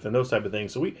play with and those type of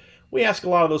things. So we ask a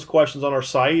lot of those questions on our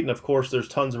site, and of course, there's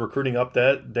tons of recruiting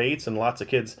updates and lots of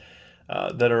kids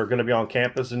that are going to be on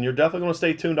campus. And you're definitely going to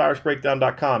stay tuned to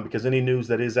IrishBreakdown.com because any news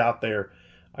that is out there.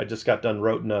 I just got done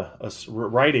writing a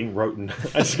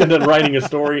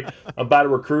story about a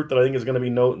recruit that I think is going to be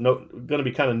going to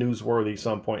be kind of newsworthy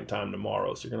some point in time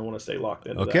tomorrow. So you're going to want to stay locked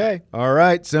into that. Okay. All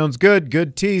right. Sounds good.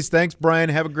 Good tease. Thanks, Brian.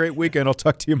 Have a great weekend. I'll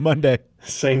talk to you Monday.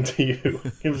 Same to you.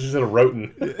 He was just in a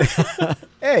roten.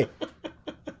 Hey,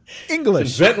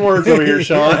 English. Inventing words over here,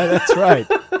 Sean. Yeah, that's right.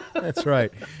 That's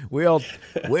right. We all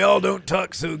don't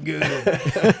talk so good.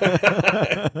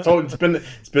 So it's been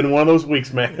one of those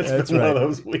weeks, man. It's been one of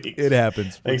those weeks. It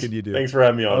happens. What can you do? Thanks for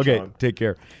having me on, Sean. Take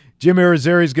care. Jim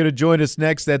Irizarry is going to join us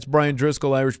next. That's Brian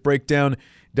Driscoll,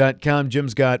 IrishBreakdown.com.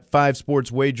 Jim's got 5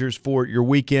 sports wagers for your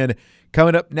weekend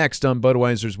coming up next on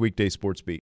Budweiser's Weekday Sports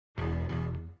Beat.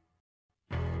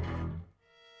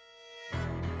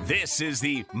 This is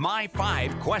the My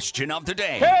 5 question of the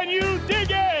day. Can you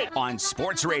dig it? On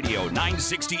Sports Radio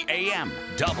 960 AM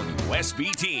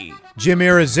WSBT. Jim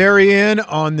Irizarry in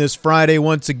on this Friday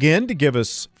once again to give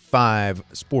us 5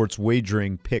 sports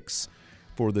wagering picks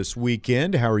for this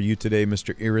weekend. How are you today,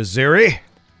 Mr. Irizarry?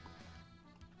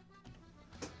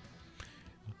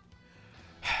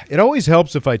 It always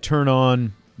helps if I turn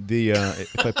on the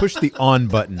if I push the on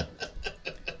button.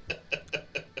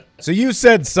 So you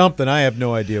said something. I have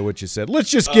no idea what you said. Let's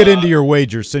just get into your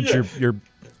wager since you're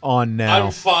on now.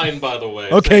 I'm fine, by the way.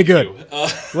 Okay, Thank good.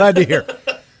 Glad to hear.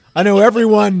 I know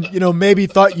everyone, maybe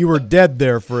thought you were dead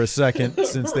there for a second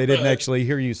since they didn't actually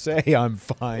hear you say I'm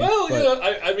fine. Well,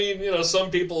 I mean, some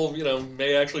people,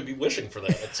 may actually be wishing for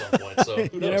that at some point. So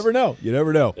who knows? You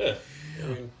never know. Yeah.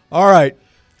 All right.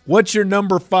 What's your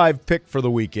number 5 pick for the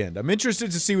weekend? I'm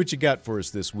interested to see what you got for us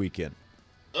this weekend.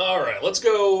 All right, let's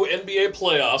go NBA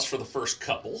playoffs for the first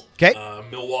couple. Okay.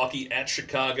 Milwaukee at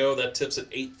Chicago. That tips at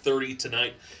 8:30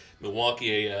 tonight.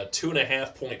 Milwaukee a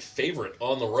 2.5-point favorite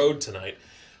on the road tonight.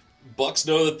 Bucks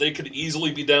know that they could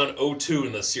easily be down 0-2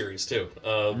 in this series too.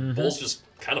 Bulls just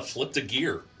kind of flipped a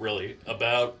gear, really,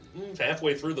 about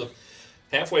halfway through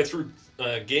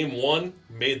game one,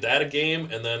 made that a game,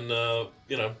 and then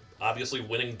obviously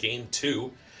winning game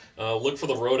two. Look for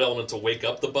the road element to wake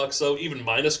up the Bucks, though. Even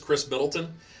minus Chris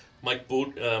Middleton, Mike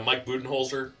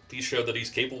Budenholzer, he showed that he's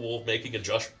capable of making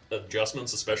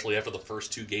adjustments, especially after the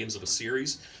first two games of a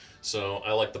series. So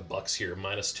I like the Bucks here,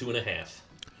 minus 2.5.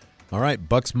 All right,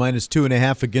 Bucks minus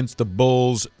 2.5 against the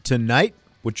Bulls tonight.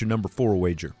 What's your number 4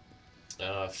 wager?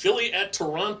 Philly at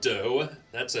Toronto.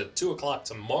 That's at 2 o'clock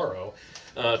tomorrow.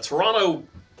 Toronto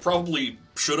probably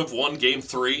should have won Game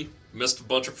 3. Missed a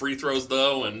bunch of free throws,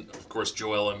 though, and, of course,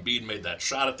 Joel Embiid made that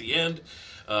shot at the end.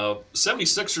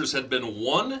 76ers had been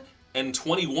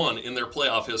 1-21 in their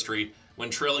playoff history when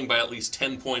trailing by at least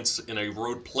 10 points in a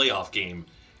road playoff game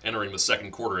entering the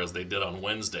second quarter, as they did on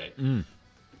Wednesday.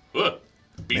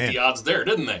 Beat the odds there,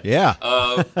 didn't they? Yeah.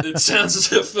 It sounds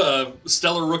as if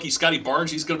stellar rookie Scotty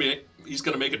Barnes, he's going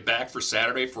to make it back for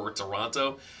Saturday for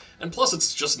Toronto. And plus,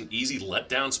 it's just an easy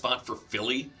letdown spot for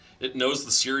Philly. It knows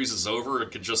the series is over.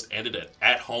 It could just end it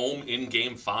at home in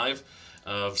Game 5.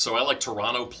 So I like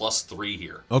Toronto plus 3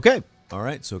 here. Okay. All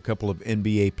right. So a couple of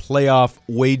NBA playoff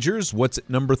wagers. What's at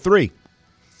number 3?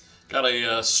 Got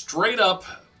a straight-up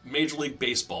Major League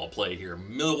Baseball play here.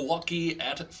 Milwaukee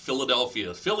at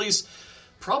Philadelphia. Phillies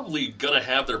probably going to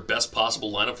have their best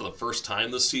possible lineup for the first time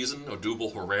this season.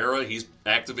 Odubel Herrera, he's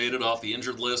activated off the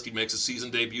injured list. He makes his season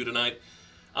debut tonight.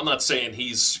 I'm not saying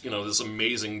he's, this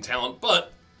amazing talent,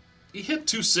 but he hit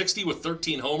 .260 with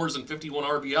 13 homers and 51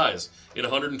 RBIs in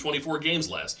 124 games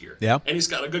last year. Yeah. And he's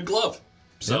got a good glove.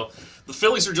 So the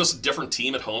Phillies are just a different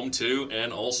team at home, too,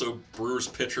 and also Brewers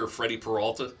pitcher Freddie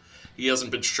Peralta. He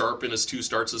hasn't been sharp in his 2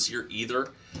 starts this year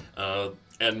either.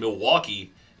 And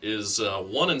Milwaukee is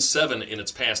 1-7 in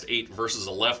its past 8 versus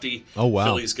a lefty. Oh, wow.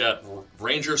 Philly's got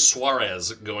Ranger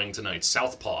Suarez going tonight,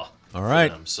 southpaw. All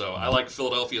right. So I like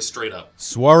Philadelphia straight up.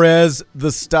 Suarez, the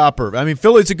stopper. I mean,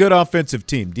 Philly's a good offensive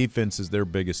team. Defense is their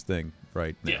biggest thing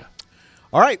right now. Yeah.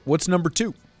 All right. What's number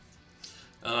 2?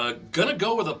 Gonna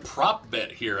go with a prop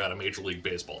bet here out of Major League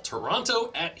Baseball.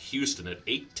 Toronto at Houston at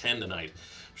 8:10 tonight.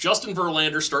 Justin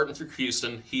Verlander starting for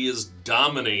Houston. He is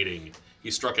dominating.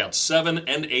 He struck out 7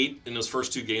 and 8 in his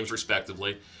first 2 games,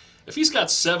 respectively. If he's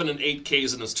got 7 and 8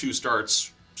 Ks in his 2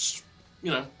 starts,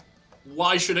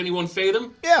 why should anyone fade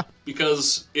him? Yeah.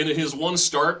 Because in his 1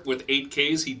 start with 8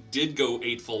 Ks, he did go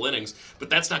 8 full innings, but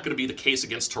that's not going to be the case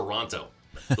against Toronto.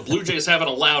 The Blue Jays haven't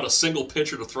allowed a single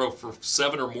pitcher to throw for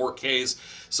 7 or more Ks,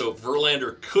 so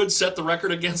Verlander could set the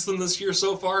record against them this year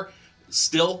so far.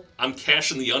 Still, I'm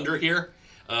cashing the under here.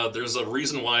 There's a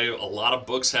reason why a lot of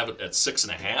books have it at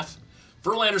 6.5.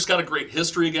 Verlander's got a great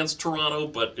history against Toronto,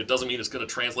 but it doesn't mean it's going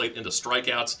to translate into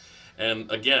strikeouts.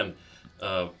 And again,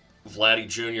 Vladdy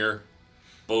Jr.,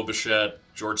 Bo Bichette,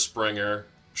 George Springer,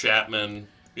 Chapman,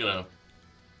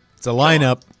 It's a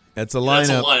lineup. That's a lineup. That's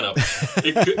a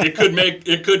lineup.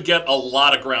 It could get a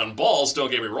lot of ground balls, don't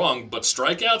get me wrong, but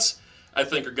strikeouts I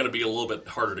think are going to be a little bit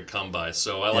harder to come by.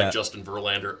 So I like Justin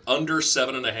Verlander under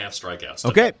 7.5 strikeouts.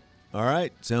 Okay. All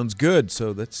right. Sounds good.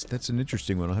 So that's an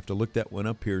interesting one. I'll have to look that one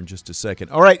up here in just a second.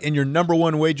 All right. And your number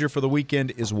 1 wager for the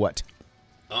weekend is what?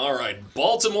 All right.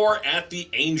 Baltimore at the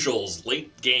Angels.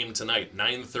 Late game tonight,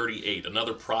 9:38.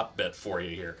 Another prop bet for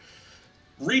you here.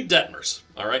 Reed Detmers.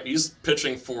 All right. He's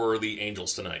pitching for the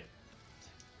Angels tonight.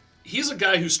 He's a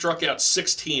guy who struck out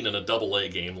 16 in a Double-A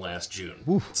game last June.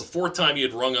 Oof. It's the 4th time he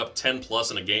had rung up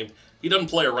 10-plus in a game. He doesn't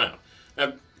play around.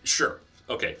 Now, sure.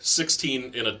 Okay,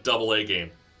 16 in a Double-A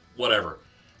game. Whatever.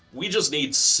 We just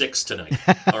need 6 tonight,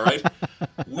 all right?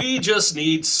 We just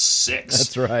need 6.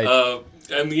 That's right.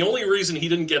 And the only reason he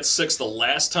didn't get 6 the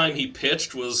last time he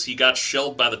pitched was he got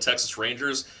shelled by the Texas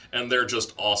Rangers, and they're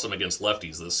just awesome against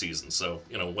lefties this season. So,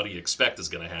 what do you expect is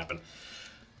going to happen?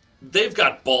 They've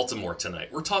got Baltimore tonight.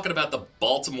 We're talking about the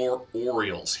Baltimore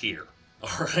Orioles here,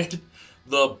 all right?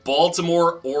 The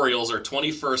Baltimore Orioles are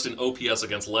 21st in OPS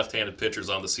against left-handed pitchers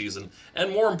on the season.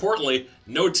 And more importantly,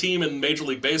 no team in Major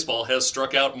League Baseball has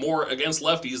struck out more against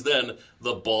lefties than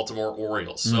the Baltimore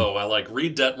Orioles. So I like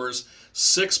Reed Detmers,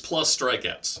 6+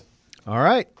 strikeouts. All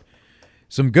right.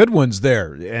 Some good ones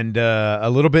there. And a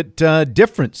little bit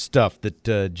different stuff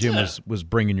that Jim was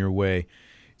bringing your way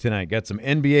tonight. Got some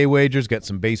NBA wagers, got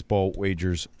some baseball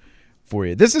wagers for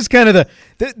you. This is kind of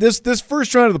this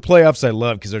first round of the playoffs I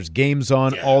love because there's games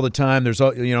on all the time. There's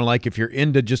like if you're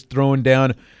into just throwing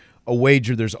down a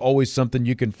wager, there's always something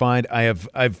you can find.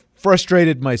 I've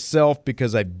frustrated myself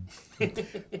because I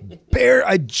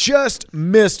just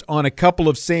missed on a couple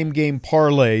of same game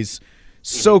parlays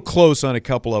so close on a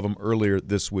couple of them earlier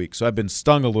this week. So I've been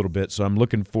stung a little bit, so I'm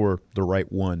looking for the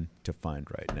right one to find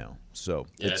right now. So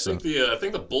yeah, I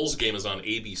think the Bulls game is on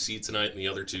ABC tonight, and the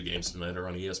other two games tonight are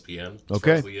on ESPN.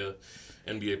 Okay. As far as the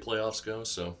NBA playoffs go.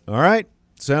 So all right,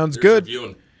 sounds good.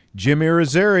 Jim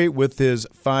Irizarry with his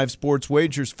 5 sports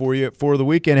wagers for you for the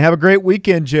weekend. Have a great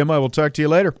weekend, Jim. I will talk to you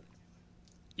later.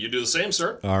 You do the same,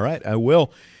 sir. All right, I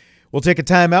will. We'll take a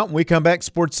timeout. When we come back,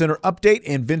 Sports Center update,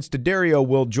 and Vince D'Addario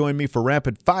will join me for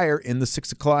Rapid Fire in the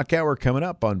 6 o'clock hour coming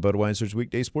up on Budweiser's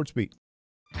Weekday Sports Beat.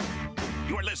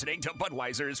 You're listening to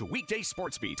Budweiser's Weekday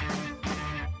Sports Beat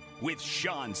with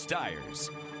Sean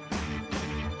Stiers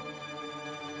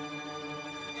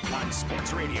on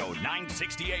Sports Radio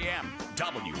 960 AM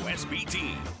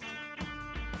WSBT.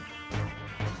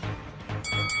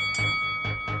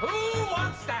 Who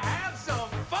wants to have some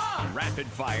fun? Rapid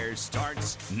Fire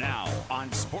starts now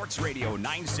on Sports Radio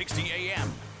 960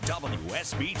 AM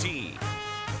WSBT.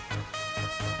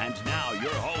 And now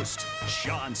your host,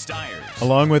 Sean Stiers.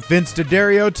 Along with Vince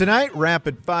D'Addario tonight,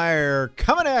 Rapid Fire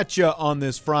coming at you on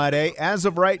this Friday. As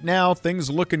of right now, things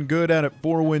looking good out at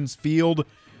Four Winds Field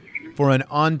for an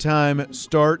on-time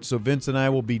start. So Vince and I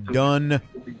will be done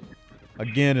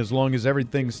again as long as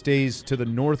everything stays to the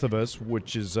north of us,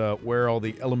 which is where all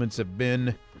the elements have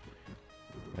been.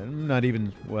 I'm not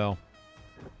even, well,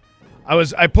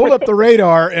 I pulled up the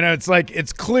radar, and it's like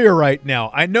it's clear right now.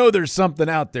 I know there's something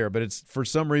out there, but it's for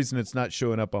some reason it's not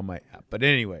showing up on my app. But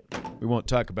anyway, we won't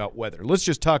talk about weather. Let's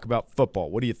just talk about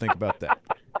football. What do you think about that?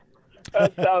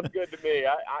 That sounds good to me.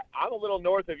 I'm a little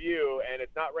north of you, and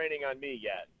it's not raining on me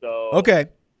yet. So okay,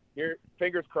 your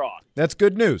fingers crossed. That's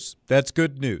good news. That's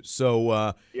good news.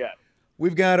 So yeah,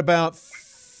 we've got about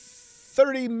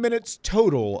 30 minutes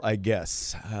total, I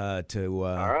guess,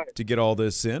 to get all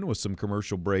this in with some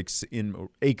commercial breaks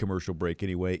a commercial break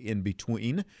anyway in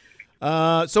between.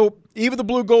 So even the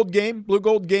blue gold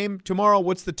game tomorrow.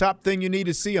 What's the top thing you need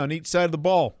to see on each side of the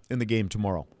ball in the game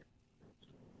tomorrow?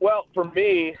 Well, for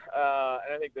me,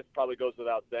 and I think this probably goes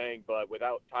without saying, but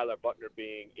without Tyler Buchner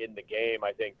being in the game,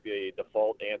 I think the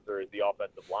default answer is the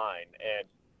offensive line. And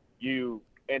you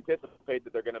anticipate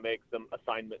that they're going to make some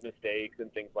assignment mistakes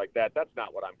and things like that. That's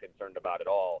not what I'm concerned about at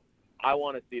all. I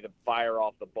want to see them fire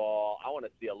off the ball. I want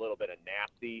to see a little bit of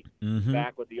nasty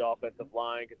back with the offensive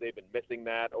line because they've been missing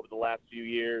that over the last few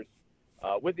years,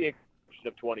 with the exception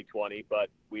of 2020, but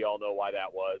we all know why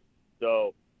that was.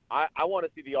 So I want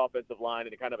to see the offensive line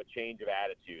and a kind of a change of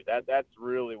attitude. That's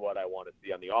really what I want to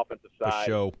see on the offensive side.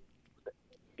 For sure.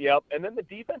 Yep, and then the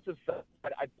defensive side,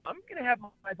 I'm going to have my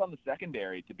eyes on the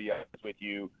secondary, to be honest with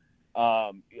you.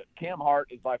 Cam Hart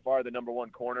is by far the number one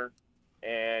corner,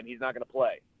 and he's not going to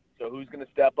play. So who's going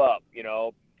to step up? You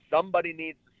know, somebody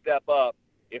needs to step up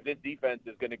if this defense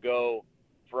is going to go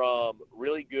from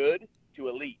really good to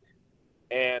elite.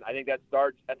 And I think that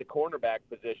starts at the cornerback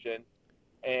position.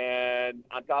 And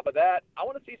on top of that, I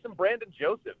want to see some Brandon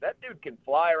Joseph. That dude can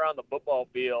fly around the football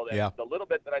field. And the little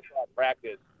bit that I saw at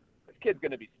practice, this kid's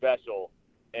going to be special.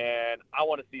 And I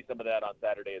want to see some of that on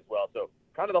Saturday as well. So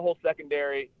kind of the whole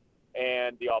secondary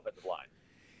and the offensive line.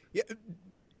 Yeah,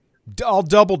 I'll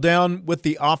double down with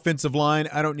the offensive line.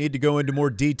 I don't need to go into more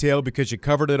detail because you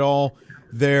covered it all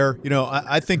there. You know,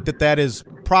 I think that is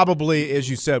probably, as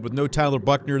you said, with no Tyler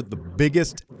Buchner, the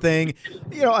biggest thing.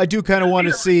 You know, I do kind of want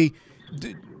to see,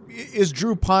 is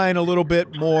Drew Pine a little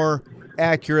bit more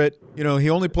accurate? You know, he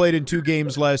only played in 2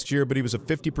 games last year, but he was a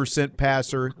 50%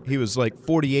 passer. He was like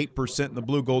 48% in the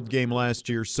blue gold game last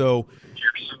year. So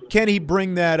can he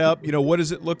bring that up? You know, what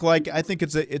does it look like? I think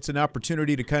it's an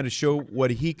opportunity to kind of show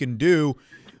what he can do.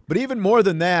 But even more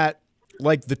than that,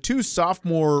 like the 2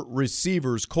 sophomore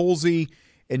receivers, Colsey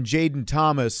and Jaden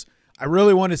Thomas, I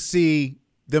really want to see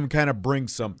them kind of bring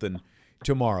something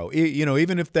tomorrow. You know,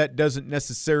 even if that doesn't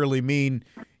necessarily mean,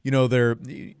 you know,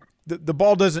 the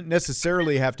ball doesn't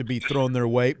necessarily have to be thrown their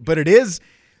way, but it is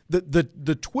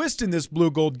the twist in this blue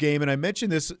gold game, and I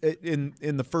mentioned this in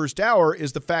the first hour,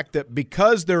 is the fact that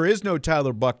because there is no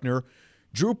Tyler Buchner,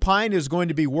 Drew Pine is going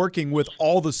to be working with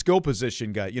all the skill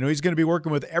position guys. You know, he's going to be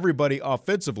working with everybody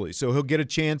offensively, so he'll get a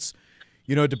chance,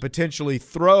 you know, to potentially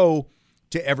throw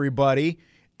to everybody,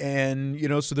 and you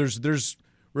know, so there's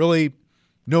really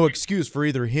no excuse for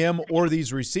either him or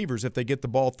these receivers if they get the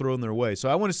ball thrown their way. So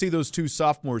I want to see those 2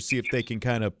 sophomores, see if they can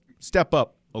kind of step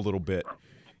up a little bit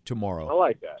tomorrow. I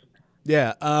like that.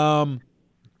 Yeah.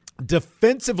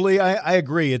 Defensively, I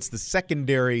agree. It's the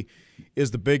secondary is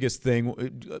the biggest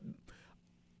thing.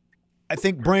 I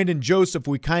think Brandon Joseph,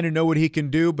 we kind of know what he can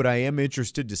do, but I am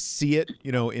interested to see it,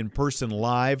 you know, in person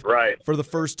live for the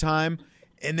first time.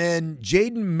 And then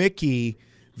Jaden Mickey,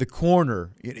 the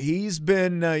corner, he's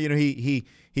been, you know, he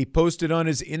He posted on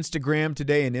his Instagram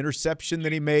today an interception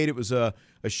that he made. It was a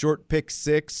short pick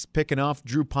six, picking off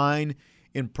Drew Pine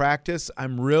in practice.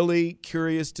 I'm really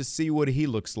curious to see what he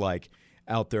looks like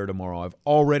out there tomorrow. I've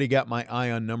already got my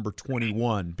eye on number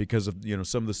 21 because of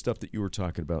some of the stuff that you were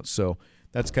talking about. So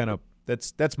that's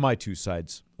that's my two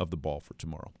sides of the ball for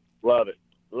tomorrow. Love it.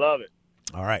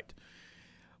 All right.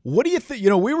 What do you think?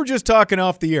 We were just talking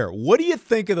off the air. What do you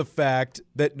think of the fact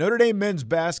that Notre Dame men's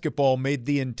basketball made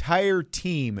the entire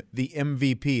team the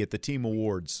MVP at the team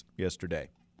awards yesterday?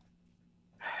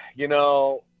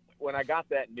 When I got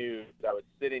that news, I was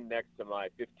sitting next to my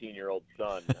 15-year-old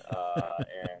son,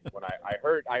 and when I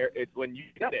heard it's when you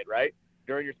said it, right,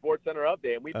 during your Sports Center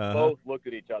update, and we both looked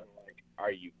at each other like,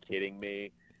 are you kidding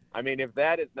me? I mean, if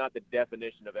that is not the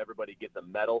definition of everybody gets a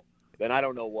medal, then I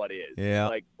don't know what is. Yeah.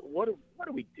 Like, what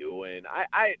are we doing?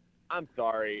 I'm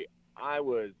sorry. I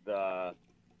was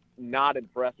not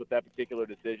impressed with that particular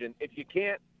decision. If you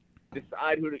can't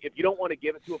decide if you don't want to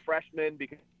give it to a freshman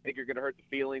because you think you're going to hurt the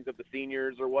feelings of the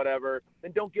seniors or whatever,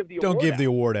 then don't give the award out. Don't give the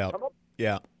award out.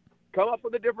 Come up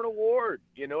with a different award.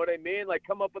 You know what I mean? Like,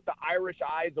 come up with the Irish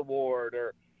Eyes Award,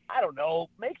 or I don't know,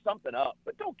 make something up.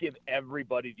 But don't give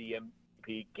everybody the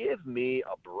MVP. Give me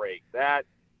a break. That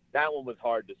one was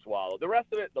hard to swallow. The rest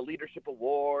of it, the Leadership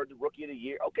Award, the Rookie of the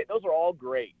Year, okay, those are all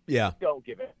great. Yeah. Don't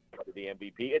give it to the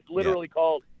MVP. It's literally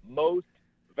called Most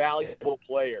Valuable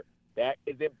Player. That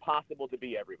is impossible to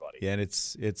be everybody. Yeah, and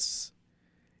it's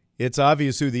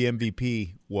obvious who the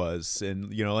MVP was.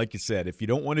 And, like you said, if you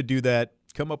don't want to do that,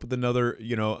 come up with another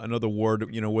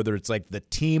award, whether it's like the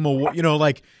team award,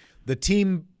 like the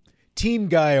team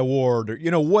guy award,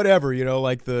 or whatever,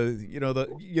 like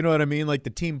the what I mean, like the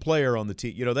team player on the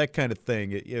team, that kind of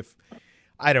thing. If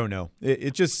I don't know,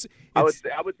 I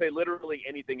would say literally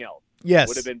anything else. Yes,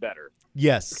 would have been better.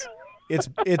 Yes,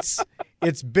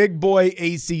 it's big boy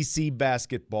ACC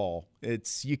basketball.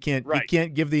 You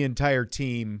can't give the entire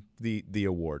team the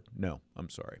award. No, I'm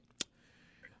sorry.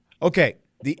 Okay,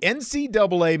 the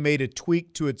NCAA made a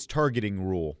tweak to its targeting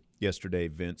rule yesterday,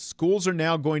 Vince. Schools are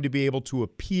now going to be able to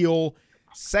appeal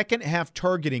second-half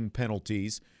targeting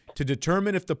penalties to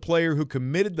determine if the player who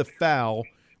committed the foul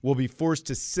will be forced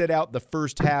to sit out the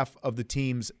first half of the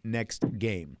team's next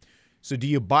game. So do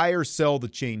you buy or sell the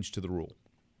change to the rule?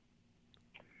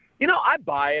 I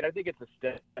buy it. I think it's a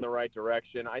step in the right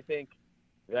direction. I think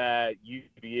that you'd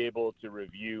be able to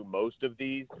review most of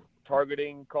these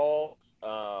targeting calls.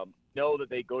 Know that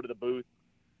they go to the booth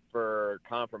for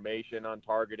confirmation on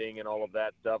targeting and all of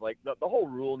that stuff. Like the whole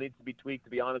rule needs to be tweaked, to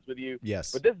be honest with you.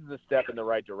 Yes. But this is a step in the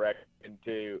right direction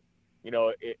to,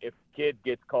 if kid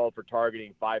gets called for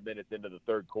targeting 5 minutes into the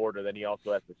third quarter, then he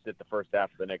also has to sit the first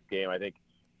half of the next game. I think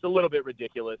it's a little bit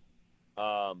ridiculous.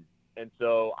 And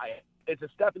so it's a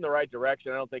step in the right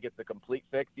direction. I don't think it's a complete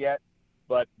fix yet,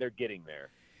 but they're getting there.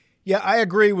 Yeah, I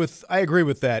agree with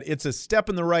that. It's a step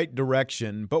in the right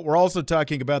direction, but we're also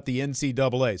talking about the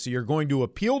NCAA. So you're going to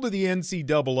appeal to the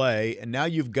NCAA, and now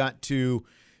you've got to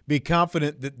be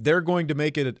confident that they're going to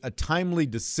make it a timely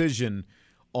decision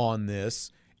on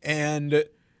this, and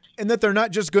that they're not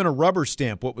just going to rubber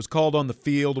stamp what was called on the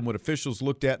field and what officials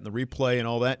looked at in the replay and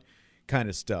all that kind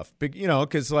of stuff.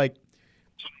 Because like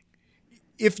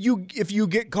if you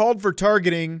get called for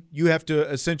targeting, you have to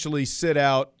essentially sit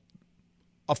out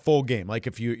a full game. Like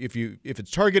if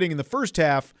it's targeting in the first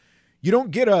half, you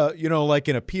don't get like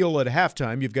an appeal at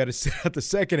halftime. You've got to sit out the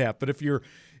second half. But if you're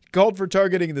called for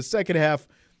targeting in the second half,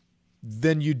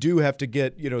 then you do have to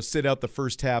get sit out the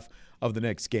first half of the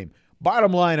next game.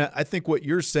 Bottom line, I think what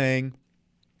you're saying,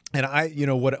 and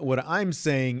what I'm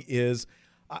saying is,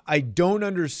 I don't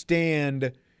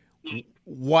understand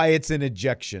why it's an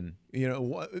ejection.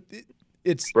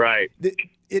 It's right.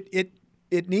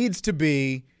 It needs to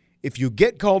be. If you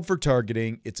get called for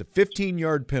targeting, it's a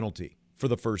 15-yard penalty for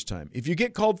the first time. If you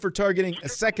get called for targeting a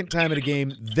second time in a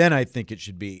game, then I think it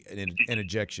should be an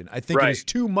ejection. I think it is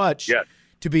too much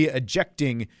to be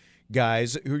ejecting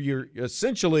guys who you're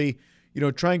essentially,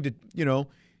 trying to,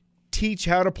 teach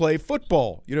how to play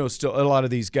football. Still a lot of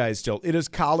these guys still. It is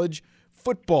college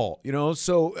football,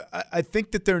 So I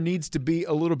think that there needs to be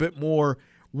a little bit more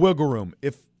wiggle room.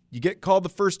 If you get called the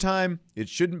first time, it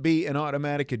shouldn't be an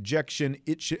automatic ejection.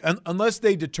 It should, unless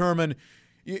they determine,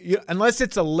 unless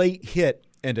it's a late hit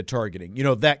and a targeting,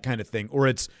 that kind of thing, or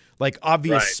it's like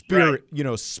obvious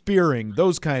spearing,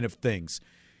 those kind of things.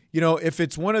 If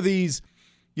it's one of these,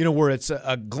 where it's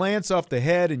a glance off the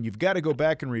head and you've got to go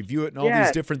back and review it and all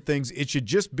these different things, it should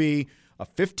just be a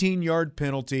 15-yard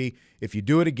penalty. If you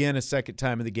do it again a second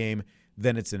time in the game,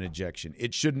 then it's an ejection.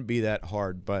 It shouldn't be that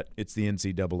hard, but it's the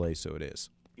NCAA, so it is.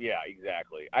 Yeah,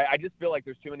 exactly. I just feel like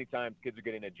there's too many times kids are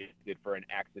getting ejected for an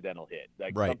accidental hit,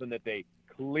 like something that they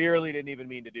clearly didn't even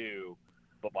mean to do,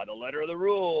 but by the letter of the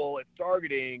rule, it's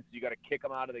targeting, so you got to kick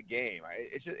them out of the game.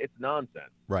 It's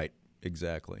nonsense. Right.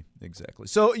 Exactly.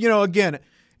 So, again,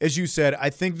 as you said,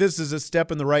 I think this is a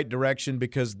step in the right direction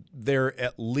because they're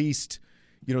at least,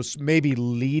 maybe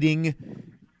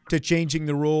leading to changing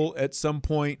the rule at some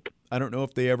point. I don't know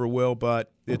if they ever will,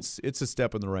 but it's a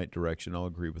step in the right direction. I'll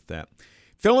agree with that.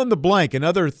 Fill in the blank.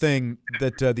 Another thing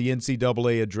that the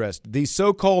NCAA addressed, the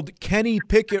so-called Kenny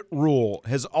Pickett rule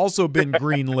has also been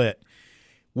greenlit,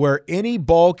 where any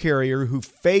ball carrier who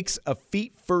fakes a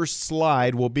feet-first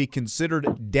slide will be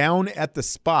considered down at the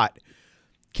spot.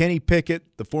 Kenny Pickett,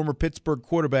 the former Pittsburgh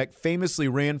quarterback, famously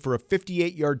ran for a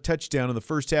 58-yard touchdown in the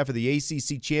first half of the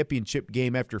ACC championship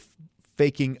game after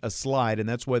faking a slide, and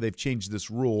that's why they've changed this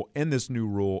rule, and this new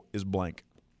rule is blank.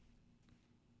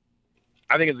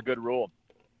 I think it's a good rule.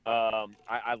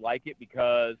 I like it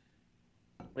because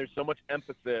there's so much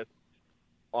emphasis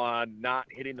on not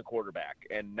hitting the quarterback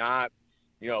and not,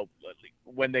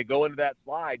 when they go into that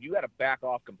slide, you got to back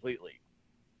off completely.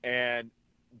 And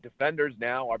defenders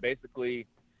now are basically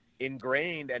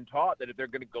ingrained and taught that if they're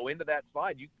going to go into that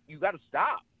slide, you got to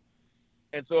stop.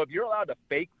 And so if you're allowed to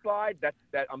fake slide,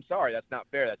 I'm sorry, that's not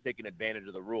fair. That's taking advantage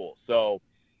of the rule. So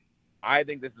I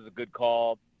think this is a good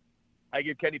call. I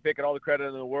give Kenny Pickett all the credit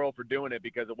in the world for doing it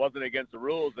because it wasn't against the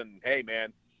rules. And, hey,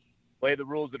 man, play the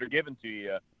rules that are given to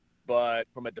you. But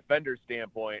from a defender's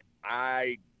standpoint,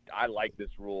 I like this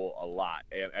rule a lot.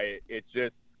 It's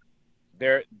just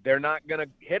they're not going to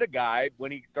hit a guy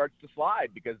when he starts to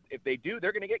slide because if they do,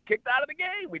 they're going to get kicked out of the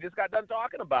game. We just got done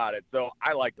talking about it. So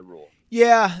I like the rule.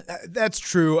 Yeah, that's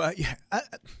true.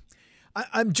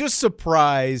 I'm just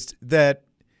surprised that,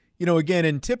 again,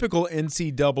 in typical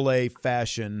NCAA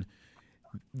fashion,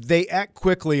 they act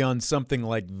quickly on something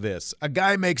like this. A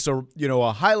guy makes a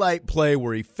highlight play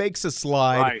where he fakes a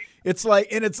slide. Right. It's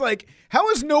like, how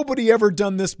has nobody ever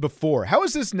done this before? How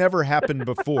has this never happened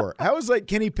before? How is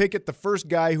Kenny Pickett the first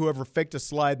guy who ever faked a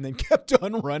slide and then kept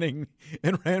on running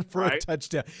and ran for a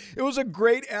touchdown? It was a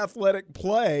great athletic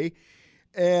play.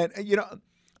 And,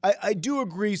 I do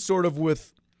agree sort of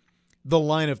with the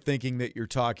line of thinking that you're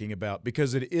talking about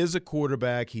because it is a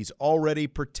quarterback. He's already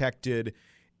protected.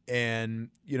 And,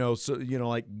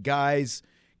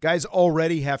 guys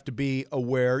already have to be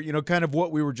aware, kind of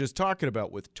what we were just talking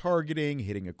about with targeting,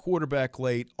 hitting a quarterback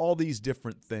late, all these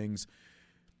different things.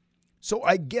 So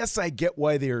I guess I get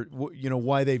why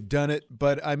why they've done it.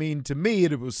 But, I mean, to me,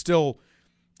 it was still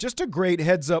just a great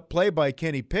heads-up play by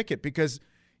Kenny Pickett because,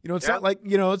 it's not like,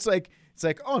 it's like,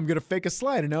 oh, I'm going to fake a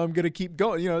slide and now I'm going to keep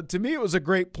going. To me, it was a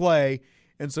great play.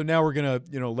 And so now we're going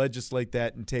to, legislate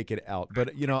that and take it out.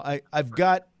 But,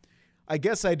 I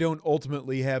guess I don't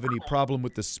ultimately have any problem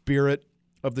with the spirit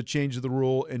of the change of the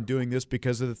rule and doing this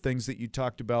because of the things that you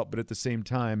talked about. But at the same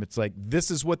time, it's like, this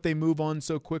is what they move on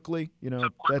so quickly.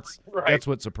 That's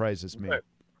what surprises me.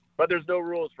 But there's no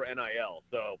rules for NIL.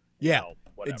 So, yeah,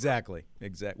 exactly.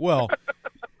 Well,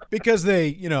 because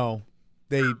they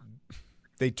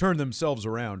turn themselves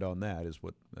around on that is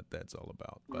what that's all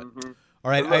about. But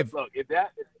all right. Look, if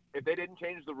they didn't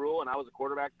change the rule and I was a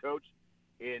quarterback coach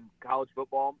in college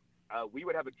football, we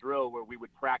would have a drill where we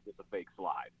would practice a fake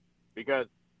slide because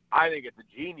I think it's a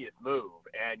genius move,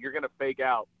 and you're going to fake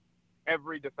out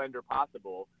every defender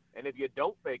possible. And if you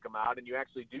don't fake them out and you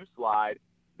actually do slide,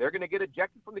 they're going to get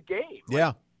ejected from the game.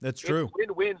 Yeah, that's true. It's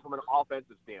win-win from an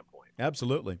offensive standpoint.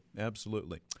 Absolutely.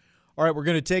 All right, we're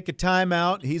going to take a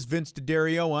timeout. He's Vince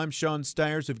D'Addario. I'm Sean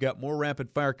Stiers. We've got more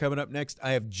Rapid Fire coming up next.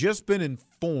 I have just been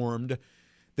informed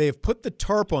they have put the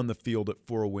tarp on the field at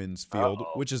Four Winds Field,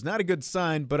 which is not a good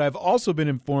sign, but I've also been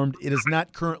informed it is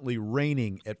not currently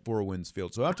raining at Four Winds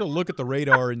Field. So I have to look at the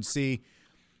radar and see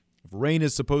if rain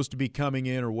is supposed to be coming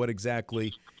in or what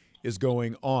exactly is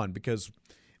going on because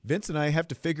Vince and I have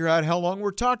to figure out how long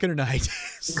we're talking tonight.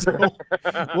 So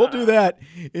we'll do that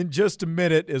in just a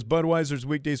minute as Budweiser's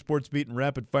Weekday Sports Beat and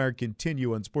Rapid Fire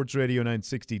continue on Sports Radio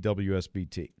 960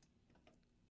 WSBT.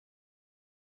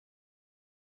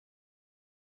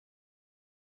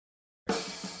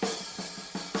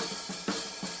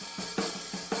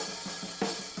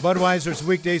 Budweiser's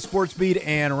Weekday Sports Beat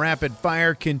and Rapid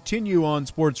Fire continue on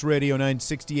Sports Radio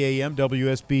 960 AM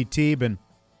WSBT. Been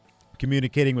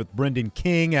communicating with Brendan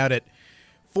King out at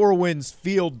Four Winds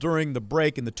Field during the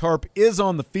break, and the tarp is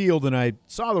on the field, and I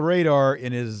saw the radar,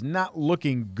 and it is not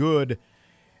looking good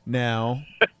now.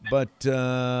 But,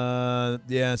 so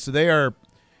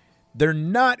they're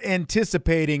not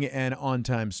anticipating an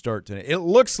on-time start tonight. It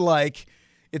looks like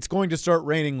it's going to start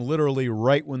raining literally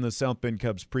right when the South Bend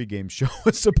Cubs pregame show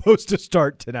is supposed to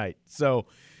start tonight. So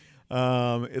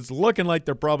it's looking like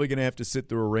they're probably going to have to sit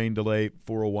through a rain delay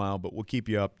for a while, but we'll keep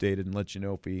you updated and let you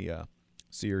know if we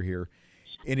see or hear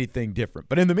anything different.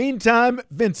 But in the meantime,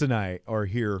 Vince and I are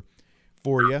here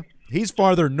for you. He's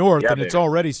farther north, and it's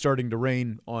already starting to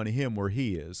rain on him where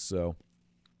he is. So,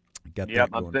 got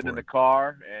that going I'm sitting in the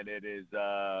car, and it is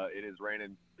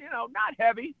raining. Not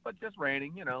heavy, but just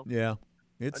raining. Yeah,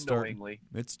 it's annoyingly.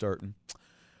 starting. It's starting.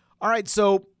 All right,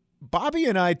 so Bobby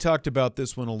and I talked about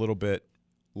this one a little bit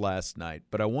last night,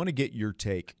 but I want to get your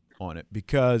take on it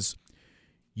because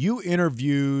you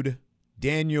interviewed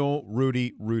Daniel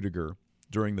Rudy Rudiger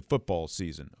during the football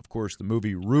season. Of course, the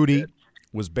movie Rudy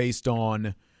was based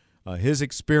on his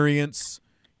experience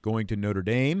going to Notre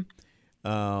Dame,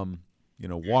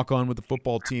 walk on with the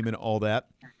football team and all that.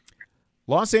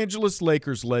 Los Angeles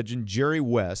Lakers legend Jerry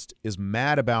West is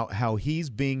mad about how he's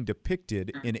being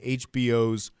depicted in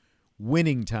HBO's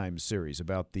Winning Time series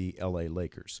about the LA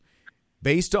Lakers.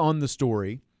 Based on the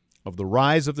story of the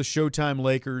rise of the Showtime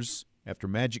Lakers after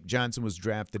Magic Johnson was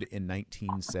drafted in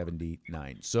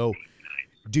 1979. So,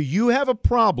 do you have a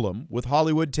problem with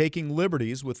Hollywood taking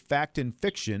liberties with fact and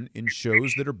fiction in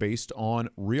shows that are based on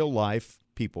real-life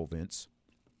people, Vince?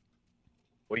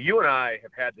 Well, you and I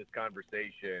have had this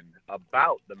conversation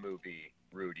about the movie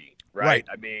Rudy, right?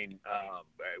 I mean,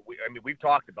 we've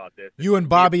talked about this. You and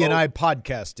Bobby and I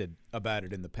podcasted about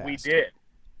it in the past. We did.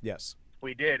 Yes.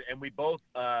 We did, and we both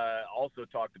also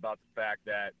talked about the fact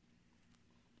that,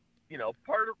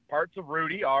 parts of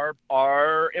Rudy are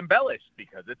embellished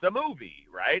because it's a movie,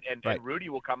 right? And Rudy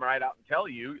will come right out and tell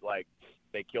you, like,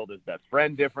 they killed his best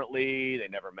friend differently. They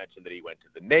never mentioned that he went to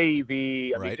the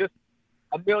Navy. I mean, just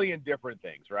a million different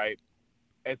things, right?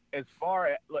 As far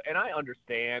as, and I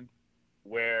understand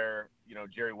where,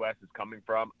 Jerry West is coming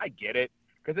from. I get it,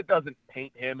 because it doesn't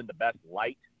paint him in the best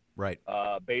light, right?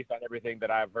 Based on everything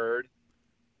that I've heard.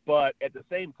 But at the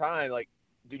same time, like,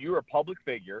 you're a public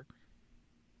figure.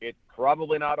 It's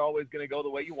probably not always going to go the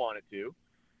way you want it to.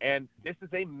 And this is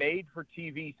a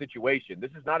made-for-TV situation. This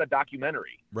is not a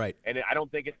documentary. Right. And I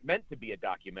don't think it's meant to be a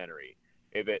documentary.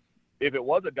 If it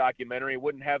was a documentary, it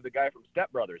wouldn't have the guy from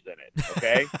Step Brothers in it,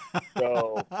 okay?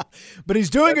 So, but he's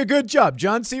doing a good job.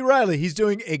 John C. Reilly, he's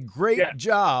doing a great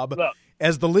job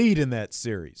as the lead in that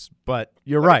series. But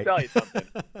you're right. Let me tell you something.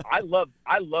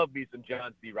 I love me some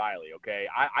John C. Reilly, okay?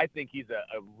 I think he's a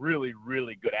really,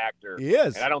 really good actor. He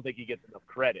is. And I don't think he gets enough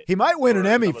credit. He might win an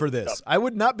Emmy for this. Stuff. I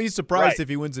would not be surprised if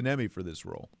he wins an Emmy for this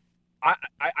role.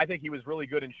 I think he was really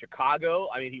good in Chicago.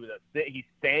 I mean, he's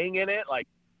staying in it. Like,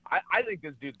 I think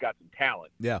this dude's got some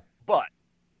talent. Yeah. But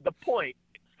the point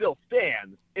still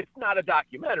stands. It's not a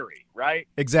documentary, right?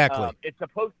 Exactly. It's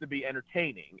supposed to be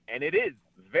entertaining, and it is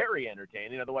very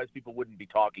entertaining. Otherwise, people wouldn't be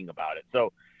talking about it.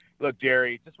 So, look,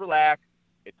 Jerry, just relax.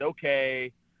 It's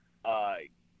okay.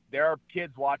 There are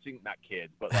kids watching, not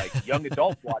kids, but like young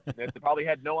adults watching this that probably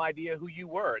had no idea who you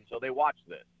were until they watched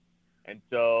this. And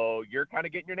so you're kind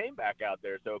of getting your name back out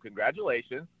there. So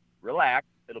congratulations. Relax.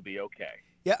 It'll be okay.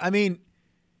 Yeah, I mean,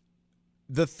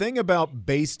 the thing about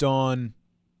based on,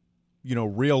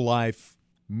 real life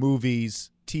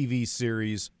movies, TV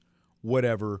series,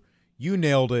 whatever, you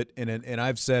nailed it, and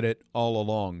I've said it all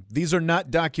along. These are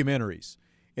not documentaries.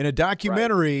 In a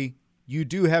documentary, you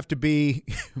do have to be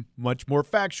much more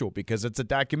factual because it's a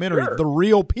documentary. Sure. The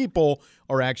real people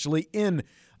are actually in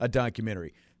a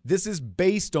documentary. This is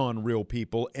based on real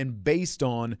people and based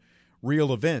on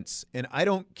real events. And I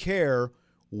don't care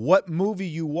what movie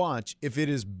you watch, if it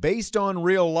is based on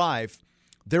real life,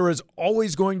 there is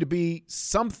always going to be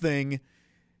something,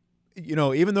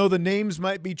 even though the names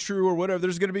might be true or whatever,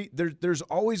 there's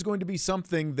always going to be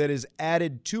something that is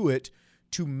added to it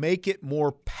to make it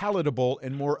more palatable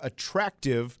and more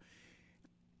attractive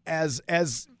as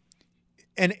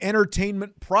an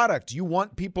entertainment product. You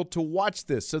want people to watch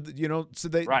this so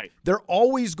that, they're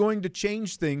always going to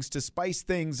change things to spice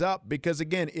things up because,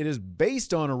 again, it is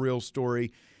based on a real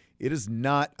story. It is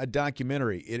not a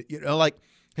documentary.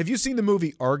 Have you seen the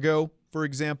movie Argo, for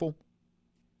example?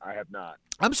 I have not.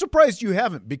 I'm surprised you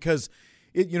haven't because,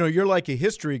 you're like a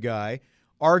history guy.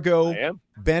 Argo, I am.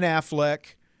 Ben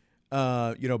Affleck,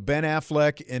 Ben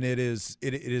Affleck, and it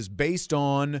is based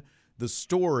on the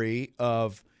story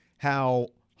of how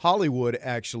Hollywood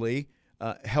actually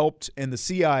helped, and the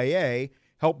CIA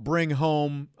helped bring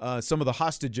home some of the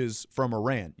hostages from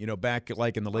Iran, back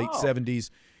like in the late 70s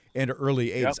and early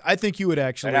 80s. Yep. I think you would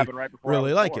actually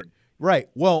really like it. Right.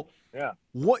 Well,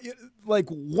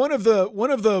 one of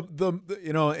the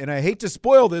and I hate to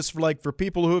spoil this for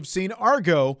people who have seen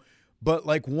Argo, but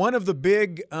like one of the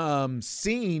big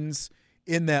scenes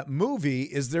in that movie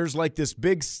is there's like this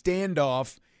big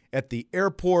standoff at the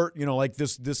airport. You know, like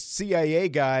this CIA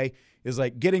guy is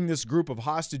like getting this group of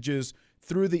hostages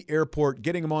through the airport,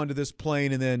 getting them onto this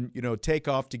plane, and then, you know, take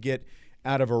off to get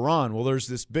out of Iran. Well, there's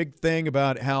this big thing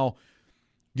about how,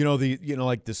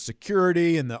 like the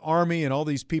security and the army and all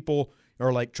these people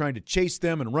are like trying to chase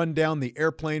them and run down the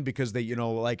airplane because they,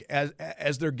 like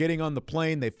as they're getting on the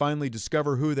plane, they finally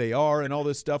discover who they are and all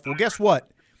this stuff. Well, guess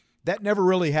what? That never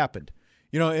really happened.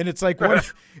 And it's like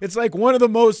one of the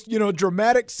most,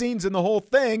 dramatic scenes in the whole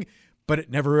thing, but it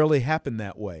never really happened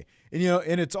that way. And,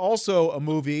 and it's also a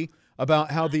movie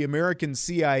about how the American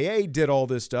CIA did all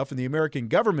this stuff and the American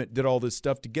government did all this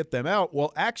stuff to get them out.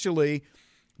 Well, actually,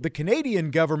 the Canadian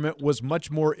government was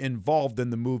much more involved than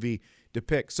the movie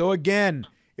depicts. So again,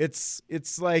 it's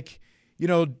like,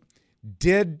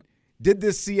 did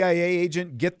this CIA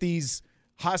agent get these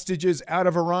hostages out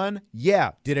of Iran?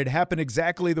 Yeah. Did it happen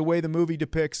exactly the way the movie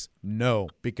depicts? No,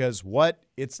 because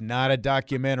it's not a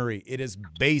documentary. It is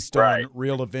based on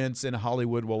real events, and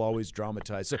Hollywood will always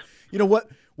dramatize. So,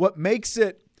 what makes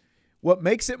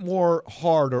it more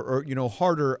hard or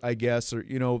harder, I guess, or,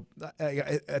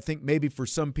 I think maybe for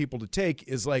some people to take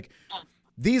is like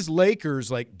these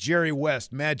Lakers, like Jerry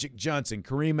West, Magic Johnson,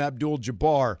 Kareem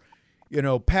Abdul-Jabbar,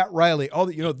 Pat Riley, all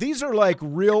the, these are like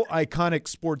real iconic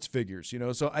sports figures,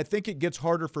 so I think it gets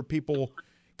harder for people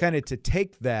kind of to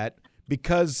take that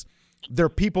because they're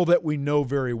people that we know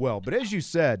very well. But as you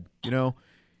said,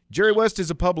 Jerry West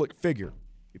is a public figure.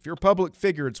 If you're a public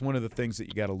figure, it's one of the things that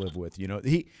you got to live with.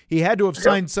 He had to have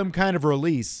signed some kind of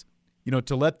release,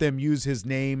 to let them use his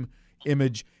name,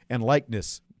 image, and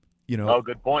likeness, Oh,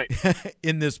 good point.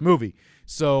 in this movie.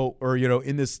 So, or,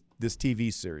 in this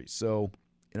TV series. So,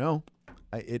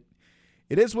 it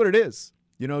is what it is.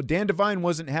 Dan Devine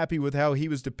wasn't happy with how he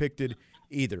was depicted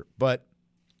either, but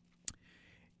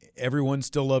everyone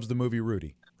still loves the movie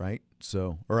Rudy, right?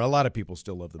 So, or a lot of people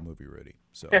still love the movie Rudy.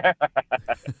 So,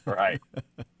 right.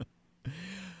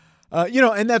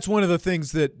 And that's one of the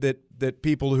things that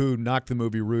people who knock the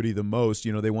movie Rudy the most,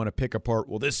 they want to pick apart.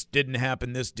 Well, this didn't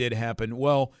happen. This did happen.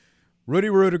 Well, Rudy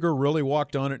Ruettiger really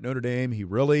walked on at Notre Dame. He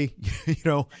really,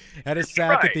 had a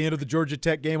sack at the end of the Georgia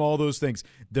Tech game, all those things.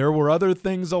 There were other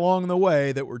things along the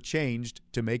way that were changed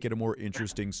to make it a more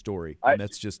interesting story. And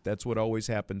that's what always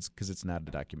happens because it's not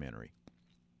a documentary.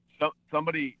 So,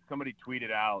 somebody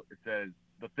tweeted out, it says,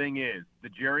 the thing is, the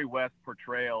Jerry West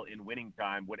portrayal in Winning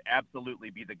Time would absolutely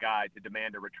be the guy to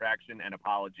demand a retraction and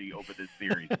apology over this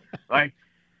series. Like,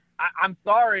 I'm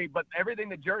sorry, but everything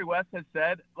that Jerry West has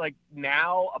said, like,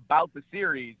 now about the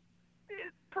series,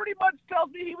 it pretty much tells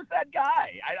me he was that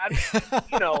guy.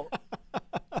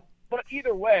 But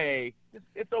either way,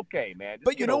 it's okay, man.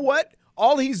 But you know what?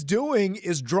 All he's doing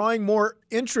is drawing more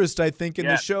interest, I think, in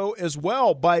the show as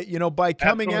well by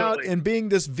coming out and being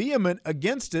this vehement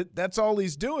against it. That's all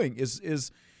he's doing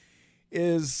is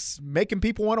making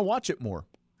people want to watch it more.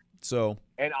 So,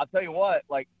 and I'll tell you what,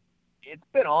 like, it's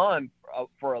been on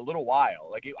for a little while.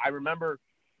 Like, I remember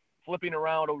flipping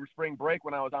around over spring break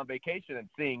when I was on vacation and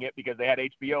seeing it because they had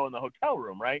HBO in the hotel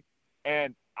room, right?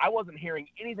 And I wasn't hearing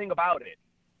anything about it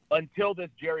until this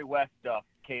Jerry West stuff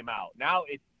came out. Now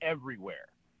it's everywhere,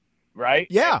 right?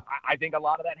 Yeah. And I think a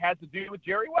lot of that has to do with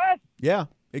Jerry West. Yeah,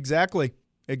 exactly.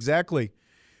 It's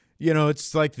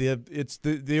like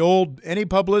the old, any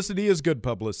publicity is good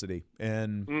publicity.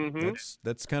 And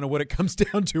that's kind of what it comes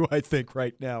down to, I think,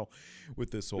 right now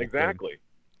with this whole thing.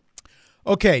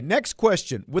 Okay, next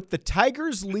question. With the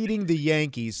Tigers leading the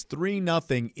Yankees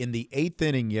 3-0 in the 8th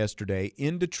inning yesterday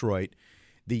in Detroit,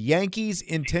 the Yankees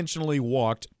intentionally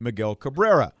walked Miguel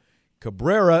Cabrera.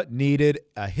 Cabrera needed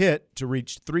a hit to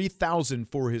reach 3,000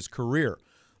 for his career.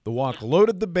 The walk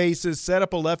loaded the bases, set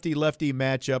up a lefty-lefty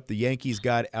matchup. The Yankees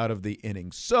got out of the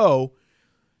inning. So,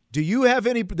 do you have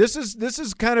any – this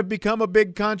has kind of become a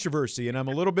big controversy, and I'm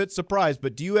a little bit surprised,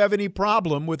 but do you have any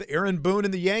problem with Aaron Boone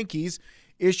and the Yankees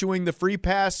issuing the free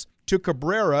pass to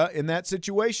Cabrera in that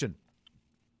situation?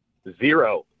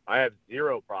 Zero. I have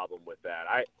zero problem with that.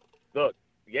 Look,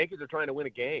 the Yankees are trying to win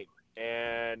a game,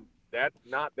 and that's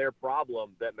not their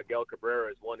problem that Miguel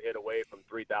Cabrera is one hit away from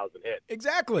 3,000 hits.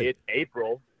 Exactly. It's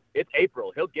April.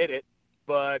 He'll get it,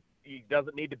 but he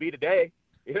doesn't need to be today.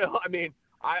 I mean,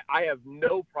 I have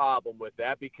no problem with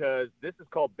that because this is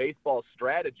called baseball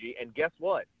strategy, and guess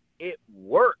what? It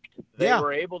worked. They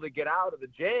were able to get out of the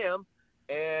jam,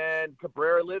 and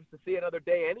Cabrera lives to see another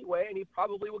day anyway, and he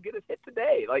probably will get his hit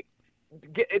today. Like,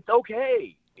 it's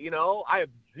okay. I have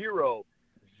zero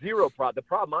problem. The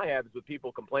problem I have is with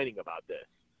people complaining about this.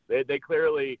 They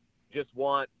clearly just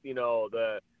want,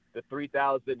 the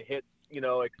 3,000 hits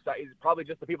excited. Probably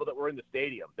just the people that were in the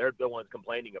stadium. They're the ones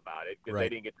complaining about it because Right.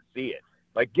 they didn't get to see it.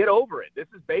 Like, get over it. This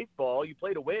is baseball. You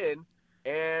play to win,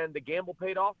 and the gamble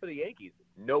paid off for the Yankees.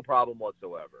 No problem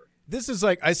whatsoever. This is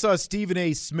like, I saw Stephen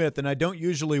A. Smith, and I don't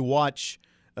usually watch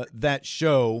that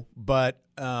show, but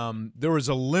there was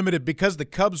a limited, because the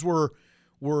Cubs the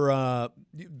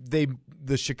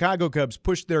Chicago Cubs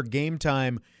pushed their game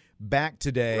time back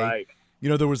today. Right.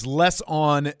 There was less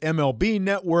on MLB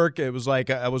Network. It was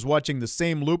like I was watching the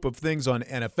same loop of things on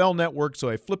NFL Network, so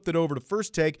I flipped it over to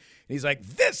First Take, and he's like,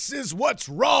 this is what's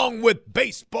wrong with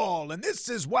baseball, and this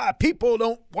is why people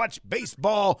don't watch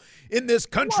baseball in this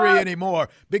country anymore,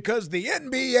 because the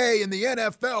NBA and the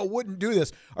NFL wouldn't do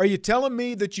this. Are you telling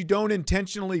me that you don't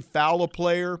intentionally foul a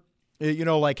player?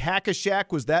 Like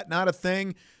Hack-a-Shaq, was that not a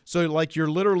thing? So, like, you're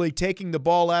literally taking the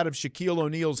ball out of Shaquille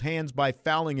O'Neal's hands by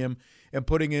fouling him and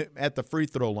putting it at the free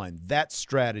throw line. That's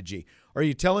strategy. Are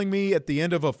you telling me at the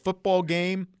end of a football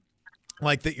game,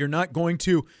 like, that you're not going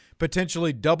to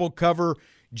potentially double cover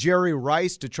Jerry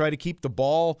Rice to try to keep the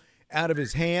ball out of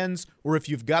his hands? Or if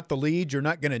you've got the lead, you're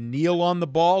not going to kneel on the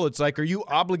ball? It's like, are you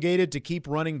obligated to keep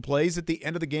running plays at the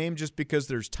end of the game just because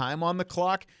there's time on the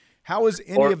clock? How is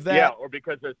any of that? Yeah, or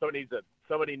because there's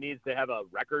somebody needs to have a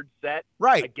record set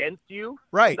against you.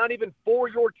 Right. It's not even for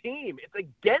your team. It's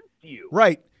against you.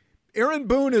 Right. Aaron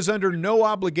Boone is under no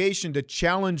obligation to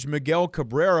challenge Miguel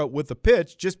Cabrera with a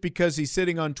pitch just because he's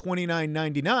sitting on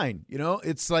 $29.99.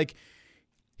 It's like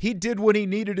he did what he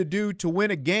needed to do to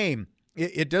win a game.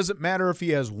 It doesn't matter if he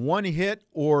has one hit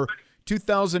or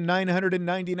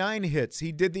 2,999 hits.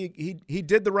 He did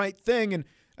the right thing, and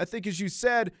I think, as you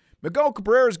said, Miguel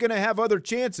Cabrera is going to have other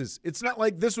chances. It's not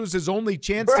like this was his only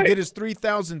chance to get his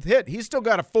 3,000th hit. He's still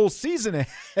got a full season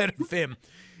ahead of him.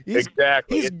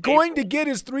 Exactly. He's going to get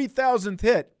his 3,000th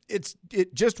hit.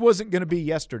 It just wasn't going to be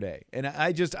yesterday. And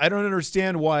I don't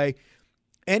understand why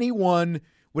anyone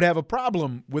would have a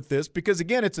problem with this, because,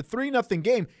 again, it's a 3-0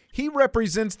 game. He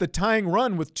represents the tying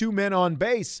run with 2 men on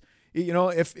base.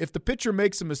 If the pitcher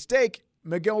makes a mistake,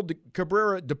 Miguel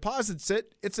Cabrera deposits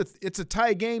it. It's a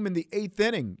tie game in the 8th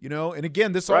inning, And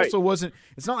again, this also wasn't.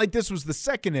 It's not like this was the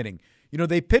 2nd inning.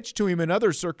 They pitched to him in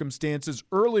other circumstances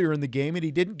earlier in the game, and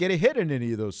he didn't get a hit in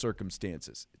any of those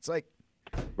circumstances. It's like,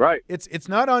 It's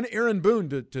not on Aaron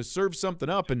Boone to serve something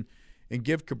up and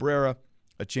give Cabrera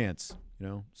a chance.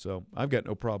 So I've got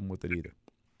no problem with it either.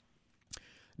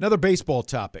 Another baseball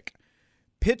topic.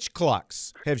 Pitch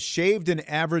clocks have shaved an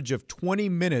average of 20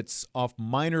 minutes off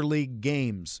minor league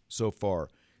games so far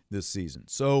this season.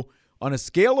 So on a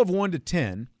scale of 1 to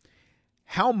 10,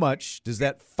 how much does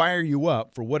that fire you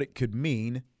up for what it could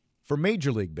mean for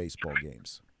Major League Baseball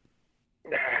games?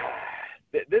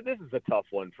 This is a tough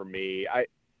one for me. I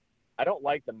don't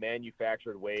like the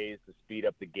manufactured ways to speed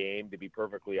up the game, to be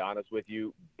perfectly honest with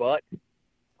you, but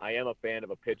I am a fan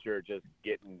of a pitcher just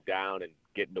getting down and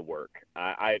getting to work.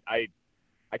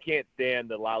 I can't stand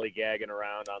the lollygagging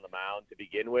around on the mound to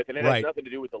begin with, and it has nothing to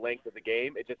do with the length of the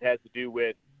game. It just has to do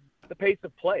with the pace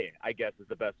of play, I guess, is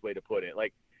the best way to put it.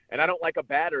 And I don't like a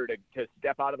batter to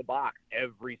step out of the box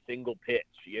every single pitch.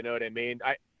 You know what I mean?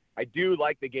 I do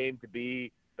like the game to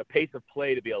be the pace of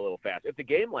play to be a little fast. If the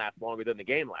game lasts longer, then the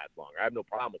game lasts longer. I have no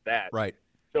problem with that. Right.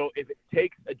 So if it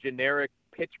takes a generic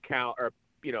pitch count or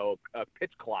a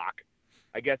pitch clock,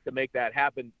 I guess, to make that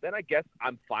happen, then I guess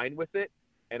I'm fine with it.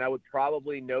 And I would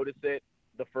probably notice it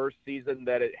the first season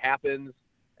that it happens,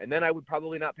 and then I would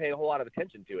probably not pay a whole lot of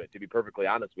attention to it, to be perfectly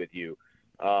honest with you.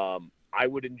 I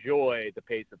would enjoy the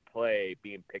pace of play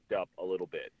being picked up a little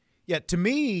bit. Yeah, to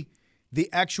me, the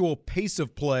actual pace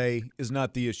of play is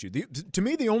not the issue. To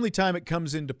me, the only time it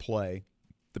comes into play,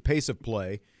 the pace of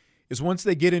play, is once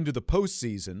they get into the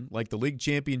postseason, like the League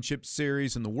Championship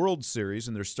Series and the World Series,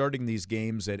 and they're starting these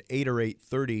games at 8 or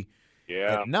 8:30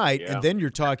 at night, and then you're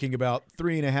talking about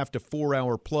 3.5 to 4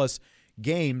 hour plus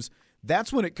games.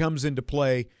 That's when it comes into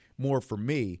play more for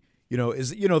me.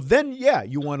 Then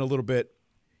you want a little bit,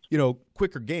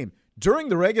 quicker game. During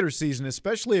the regular season,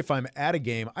 especially if I'm at a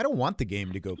game, I don't want the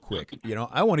game to go quick.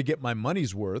 I want to get my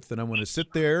money's worth, and I want to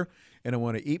sit there, and I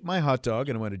want to eat my hot dog,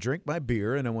 and I want to drink my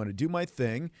beer, and I want to do my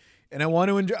thing, and I want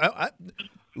to enjoy.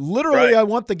 Literally, I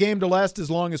want the game to last as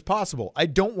long as possible. I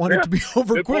don't want it to be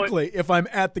over quickly if I'm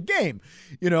at the game.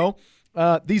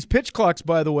 These pitch clocks,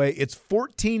 by the way, it's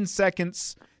 14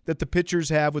 seconds that the pitchers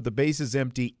have with the bases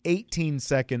empty, 18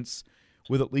 seconds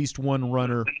with at least one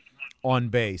runner on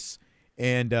base.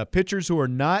 And pitchers who are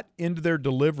not into their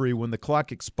delivery when the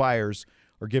clock expires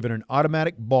are given an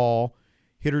automatic ball.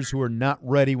 Hitters who are not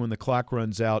ready when the clock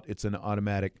runs out, it's an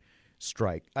automatic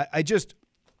strike. I just –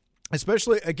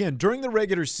 especially, again, during the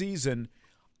regular season,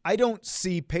 I don't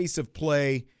see pace of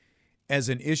play as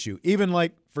an issue, even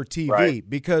like for TV, Right.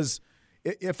 because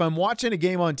if I'm watching a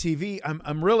game on TV,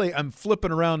 I'm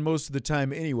flipping around most of the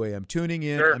time anyway. I'm tuning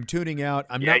in, Sure. I'm tuning out.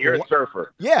 You're a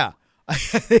surfer. Yeah,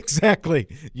 exactly.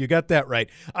 You got that right.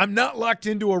 I'm not locked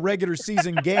into a regular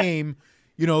season game,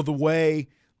 the way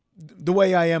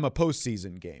I am a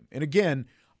postseason game. And again,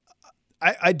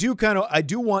 I do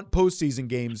want postseason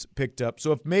games picked up.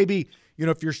 So if maybe,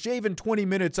 if you're shaving 20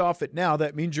 minutes off it now,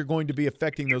 that means you're going to be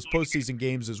affecting those postseason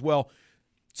games as well.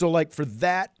 So like for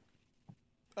that,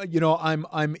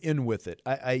 I'm in with it.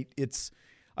 I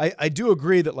do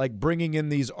agree that like bringing in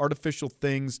these artificial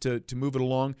things to move it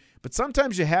along, but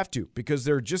sometimes you have to, because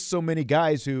there are just so many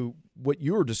guys who, what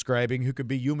you were describing, who could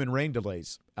be human rain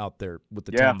delays out there with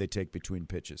the time they take between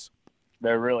pitches.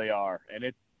 There really are, and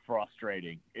it's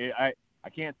frustrating. I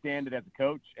can't stand it as a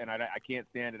coach, and I can't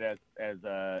stand it as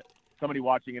somebody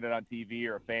watching it on TV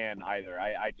or a fan either.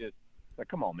 I just like,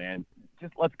 come on, man,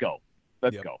 just let's go.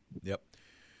 Let's go. Yep.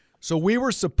 So we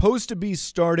were supposed to be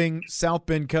starting South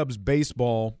Bend Cubs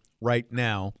baseball right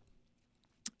now.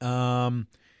 And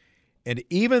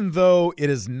even though it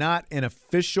is not an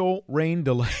official rain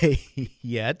delay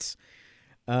yet,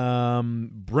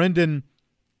 Brendan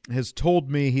has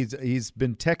told me, he's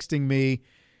been texting me,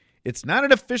 it's not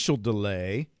an official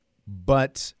delay,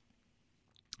 but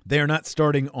they're not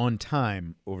starting on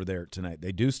time over there tonight.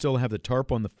 They do still have the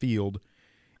tarp on the field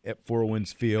at Four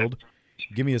Winds Field.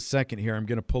 Give me a second here. I'm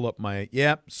going to pull up my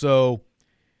 – so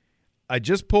I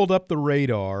just pulled up the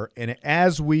radar, and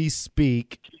as we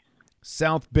speak,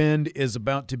 South Bend is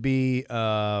about to be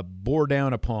bore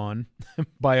down upon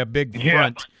by a big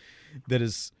front that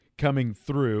is coming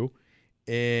through.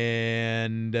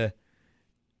 And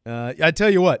I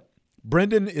tell you what,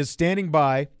 Brendan is standing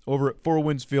by over at Four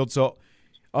Winds Field, so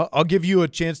I'll give you a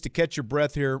chance to catch your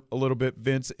breath here a little bit,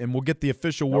 Vince, and we'll get the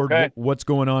official word what's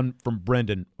going on from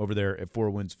Brendan over there at Four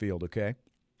Winds Field, okay?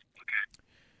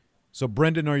 So,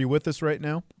 Brendan, are you with us right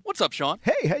now? What's up, Sean?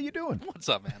 Hey, how you doing? What's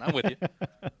up, man? I'm with you.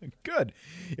 Good.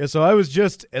 Yeah, so I was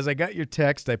just, as I got your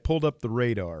text, I pulled up the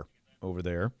radar over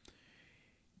there.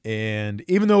 And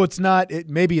even though it's not,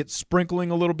 maybe it's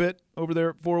sprinkling a little bit over there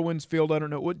at Four Winds Field. I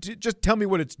don't know. Just tell me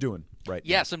what it's doing right now.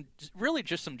 Yeah,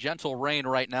 just some gentle rain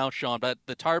right now, Sean. But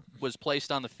the tarp was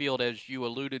placed on the field, as you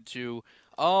alluded to,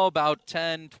 about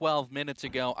 10, 12 minutes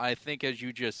ago. I think, as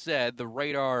you just said, the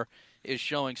radar is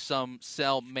showing some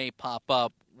cell may pop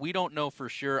up. We don't know for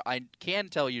sure. I can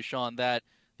tell you, Sean, that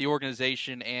the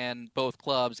organization and both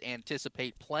clubs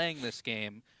anticipate playing this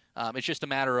game. It's just a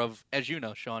matter of, as you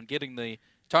know, Sean, getting the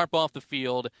tarp off the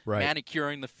field,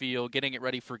 manicuring the field, getting it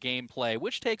ready for gameplay,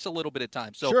 which takes a little bit of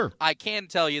time. So I can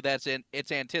tell you that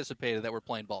it's anticipated that we're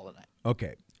playing ball tonight.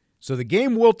 Okay. So the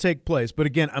game will take place, but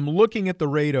again, I'm looking at the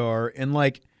radar, and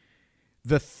like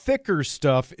the thicker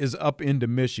stuff is up into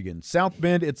Michigan. South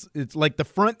Bend, it's like the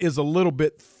front is a little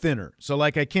bit thinner. So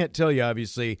like I can't tell you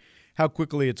obviously how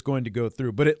quickly it's going to go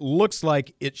through, but it looks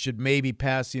like it should maybe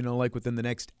pass, like within the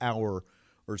next hour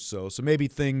or so. So maybe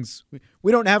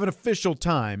we don't have an official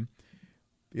time.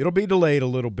 It'll be delayed a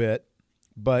little bit,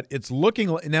 but it's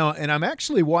looking now, and I'm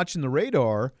actually watching the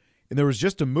radar, and there was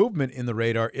just a movement in the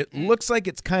radar. It looks like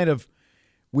it's kind of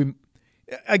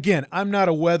again, I'm not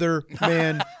a weather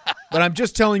man, but I'm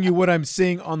just telling you what I'm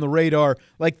seeing on the radar.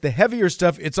 Like the heavier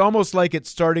stuff, it's almost like it's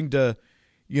starting to,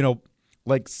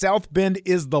 like South Bend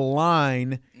is the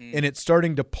line, and it's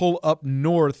starting to pull up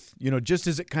north, just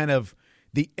as it kind of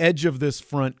the edge of this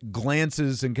front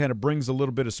glances and kind of brings a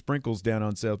little bit of sprinkles down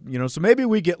on South, so maybe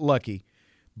we get lucky.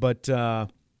 But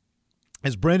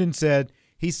as Brendan said,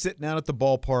 he's sitting out at the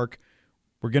ballpark.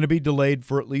 We're going to be delayed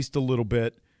for at least a little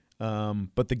bit,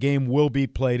 but the game will be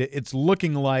played. It's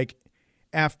looking like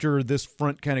after this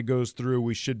front kind of goes through,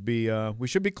 we should be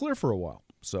clear for a while.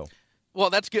 So. Well,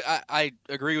 that's good. I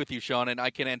agree with you, Sean, and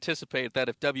I can anticipate that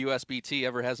if WSBT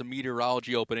ever has a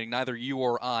meteorology opening, neither you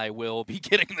or I will be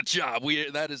getting the job.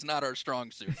 That is not our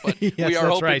strong suit, but yes, we are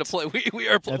hoping to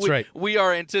play. We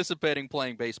are anticipating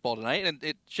playing baseball tonight, and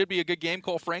it should be a good game.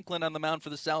 Cole Franklin on the mound for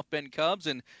the South Bend Cubs,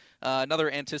 and another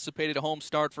anticipated home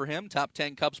start for him, top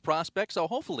 10 Cubs prospect, so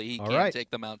hopefully he can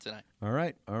take them out tonight. All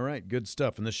right, good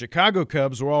stuff. And the Chicago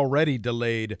Cubs were already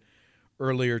delayed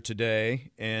earlier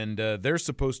today, and they're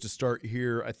supposed to start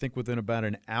here, I think, within about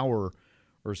an hour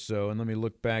or so. And let me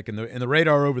look back, and the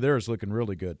radar over there is looking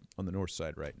really good on the north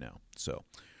side right now. So,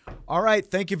 all right,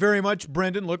 thank you very much,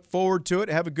 Brendan. Look forward to it.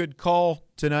 Have a good call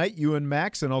tonight, you and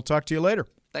Max, and I'll talk to you later.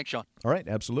 Thanks, Sean. All right,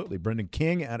 absolutely. Brendan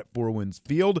King out at Four Winds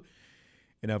Field.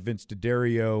 And now Vince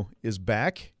D'Addario is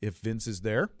back, if Vince is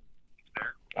there.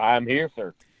 I'm here,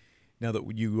 sir. Now that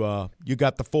you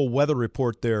got the full weather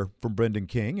report there from Brendan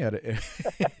King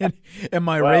and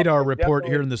my radar report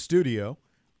here in the studio.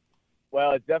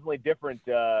 Well, it's definitely different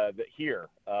here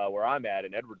where I'm at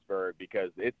in Edwardsburg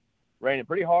because it's raining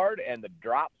pretty hard and the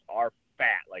drops are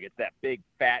fat. Like it's that big,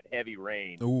 fat, heavy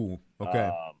rain. Ooh, okay.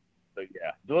 So, yeah,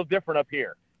 it's a little different up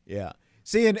here. Yeah.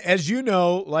 See, and as you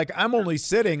know, like I'm only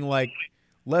sitting like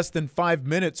less than 5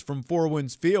 minutes from Four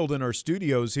Winds Field in our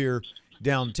studios here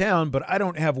downtown, but I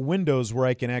don't have windows where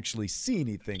I can actually see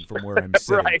anything from where I'm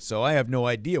sitting. Right. So I have no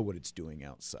idea what it's doing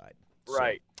outside.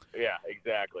 Right. Yeah,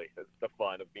 exactly. That's the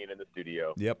fun of being in the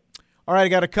studio. Yep. All right, I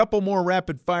got a couple more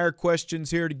rapid-fire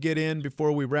questions here to get in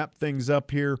before we wrap things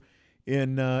up here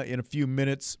in a few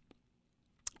minutes.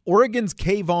 Oregon's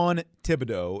Kayvon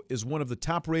Thibodeau is one of the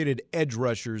top-rated edge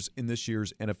rushers in this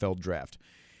year's NFL draft.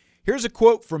 Here's a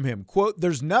quote from him. Quote,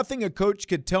 "There's nothing a coach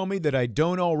could tell me that I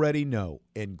don't already know,"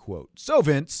 end quote. So,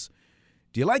 Vince,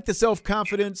 do you like the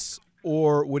self-confidence,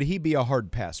 or would he be a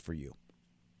hard pass for you?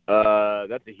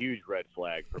 That's a huge red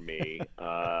flag for me,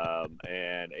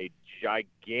 and a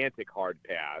gigantic hard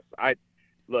pass.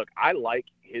 I like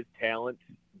his talent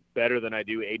better than I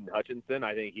do Aiden Hutchinson.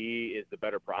 I think he is the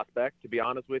better prospect, to be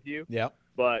honest with you. Yeah.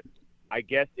 But I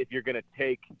guess if you're going to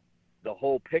take the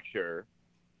whole picture,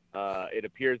 it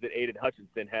appears that Aiden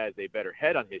Hutchinson has a better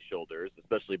head on his shoulders,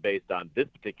 especially based on this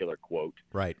particular quote.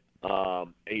 Right.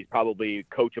 He's probably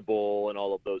coachable and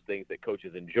all of those things that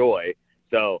coaches enjoy.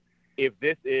 So if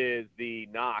this is the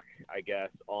knock, I guess,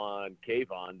 on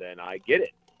Kayvon, then I get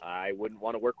it. I wouldn't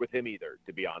want to work with him either,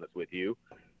 to be honest with you.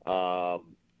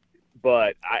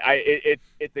 But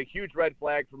it's a huge red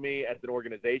flag for me as an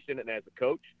organization and as a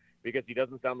coach because he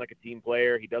doesn't sound like a team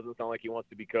player. He doesn't sound like he wants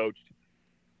to be coached.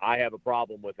 I have a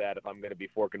problem with that if I'm going to be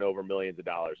forking over millions of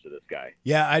dollars to this guy.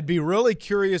 Yeah, I'd be really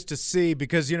curious to see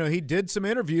because, he did some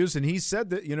interviews and he said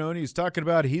that, and he's talking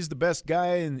about he's the best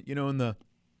guy in the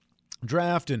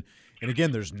draft. And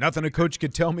again, there's nothing a coach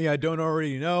could tell me I don't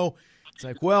already know. It's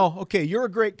like, well, okay, you're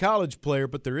a great college player,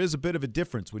 but there is a bit of a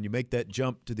difference when you make that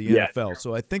jump to the NFL.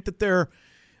 So I think that they're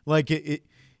like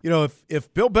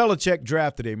if Bill Belichick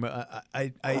drafted him,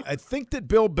 I think that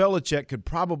Bill Belichick could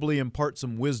probably impart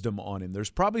some wisdom on him. There's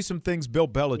probably some things Bill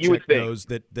Belichick knows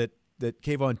that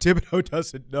Kayvon Thibodeau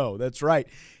doesn't know. That's right.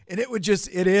 And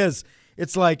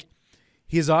it's like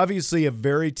he's obviously a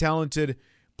very talented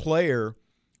player,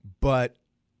 but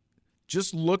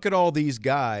just look at all these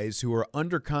guys who are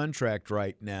under contract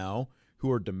right now, who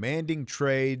are demanding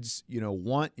trades,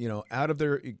 out of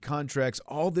their contracts,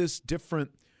 all these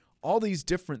different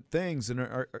things,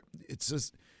 and it's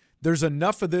just there's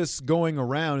enough of this going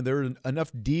around. There's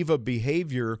enough diva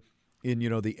behavior in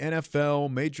the NFL,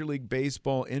 Major League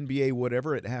Baseball, NBA,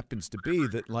 whatever it happens to be,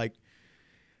 that like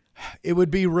it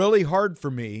would be really hard for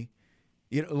me.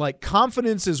 Like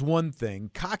confidence is one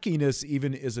thing, cockiness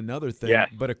even is another thing. Yes.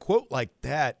 But a quote like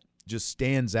that just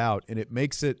stands out, and it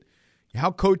makes it.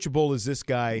 How coachable is this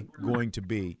guy going to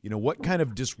be? What kind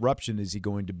of disruption is he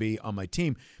going to be on my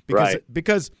team?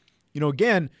 Because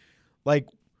again, like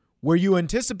where you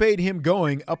anticipate him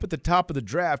going up at the top of the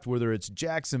draft, whether it's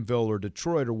Jacksonville or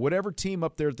Detroit or whatever team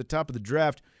up there at the top of the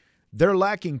draft, they're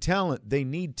lacking talent. They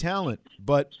need talent,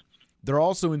 but they're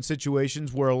also in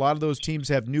situations where a lot of those teams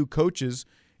have new coaches,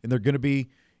 and they're going to be,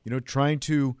 trying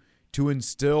to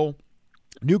instill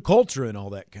new culture and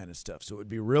all that kind of stuff. So it would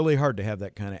be really hard to have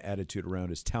that kind of attitude around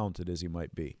as talented as he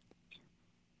might be.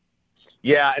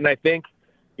 Yeah, and I think,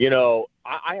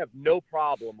 I have no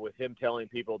problem with him telling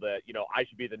people that, I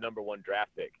should be the number one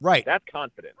draft pick. Right. That's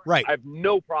confident. Right. I have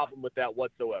no problem with that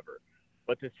whatsoever.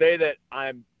 But to say that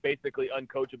I'm basically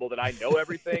uncoachable, that I know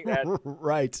everything,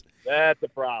 right. That's a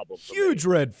problem. Huge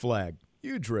red flag.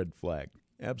 Huge red flag.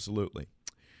 Absolutely.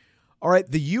 All right,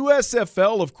 the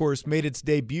USFL, of course, made its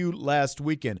debut last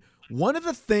weekend. One of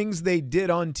the things they did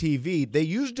on TV, they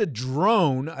used a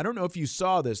drone. I don't know if you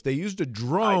saw this. They used a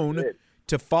drone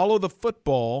to follow the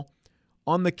football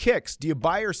on the kicks. Do you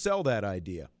buy or sell that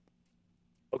idea?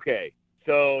 Okay.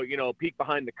 So, peek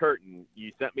behind the curtain,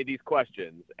 you sent me these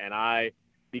questions, and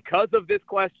because of this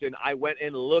question, I went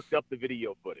and looked up the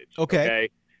video footage. Okay.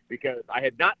 Because I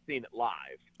had not seen it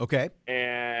live. Okay.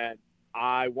 And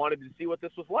I wanted to see what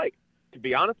this was like. To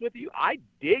be honest with you, I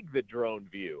dig the drone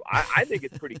view. I think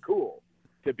it's pretty cool,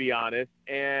 to be honest.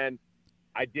 And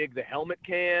I dig the helmet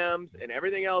cams and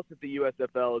everything else that the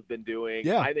USFL has been doing.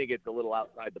 Yeah. I think it's a little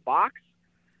outside the box,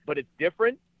 but it's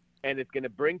different. And it's going to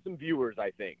bring some viewers,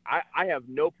 I think. I have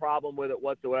no problem with it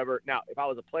whatsoever. Now, if I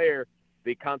was a player,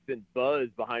 the constant buzz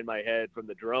behind my head from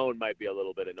the drone might be a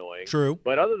little bit annoying. True.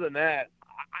 But other than that,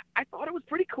 I thought it was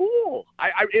pretty cool.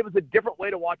 It was a different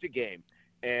way to watch a game.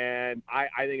 and I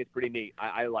think it's pretty neat.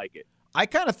 I like it. I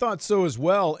kind of thought so as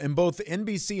well, and both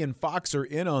NBC and Fox are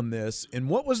in on this. And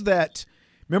what was that?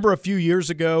 Remember a few years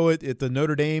ago at the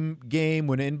Notre Dame game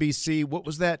when NBC, what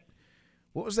was that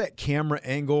camera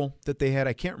angle that they had?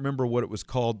 I can't remember what it was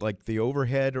called, like the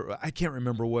overhead, or I can't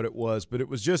remember what it was, but it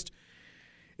was just,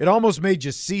 it almost made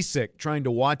you seasick trying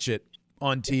to watch it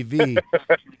on TV.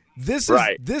 This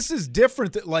is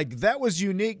different. That was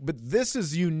unique, but this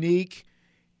is unique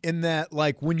in that,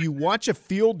 like, when you watch a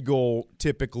field goal,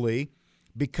 typically,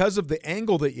 because of the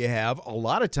angle that you have, a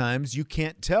lot of times you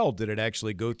can't tell. Did it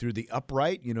actually go through the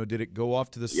upright? Did it go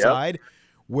off to the side?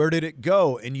 Where did it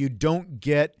go? And you don't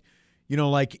get, you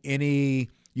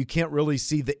can't really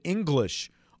see the English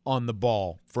on the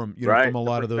ball from a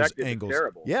lot of those angles.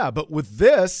 Yeah, but with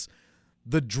this,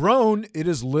 the drone, it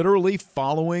is literally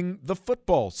following the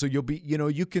football. So you'll be,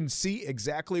 you can see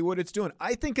exactly what it's doing.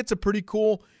 I think it's a pretty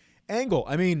cool angle.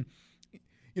 I mean,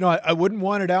 I wouldn't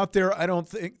want it out there. I don't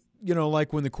think,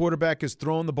 like when the quarterback is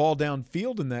throwing the ball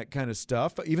downfield and that kind of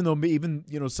stuff, even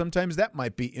though sometimes that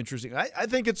might be interesting. I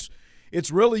think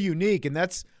it's really unique, and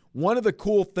that's one of the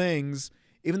cool things,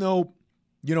 even though,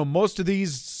 most of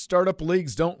these startup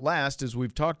leagues don't last, as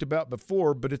we've talked about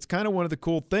before, but it's kind of one of the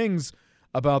cool things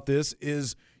about this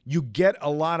is you get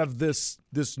a lot of this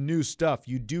new stuff.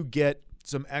 You do get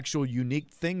some actual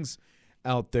unique things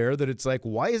out there that it's like,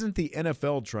 why isn't the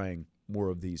NFL trying more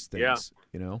of these things?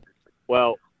 Yeah.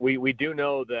 Well, we do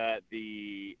know that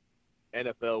the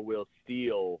NFL will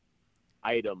steal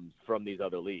items from these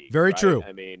other leagues. Very true.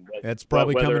 I mean, that's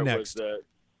probably coming whether it next. Was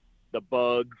the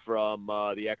bug from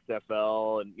the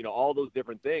XFL and all those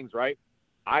different things, right?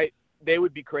 They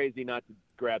would be crazy not to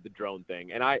grab the drone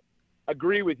thing, and I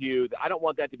agree with you. I don't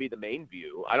want that to be the main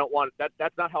view. I don't want that.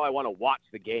 That's not how I want to watch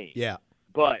the game. Yeah.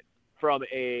 But from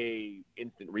a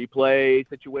instant replay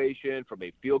situation, from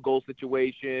a field goal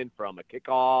situation, from a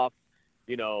kickoff,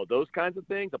 those kinds of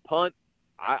things, a punt,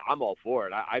 I'm all for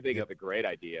it. I think it's a great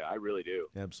idea. I really do.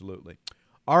 Absolutely.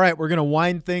 All right, we're going to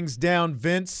wind things down.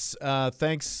 Vince,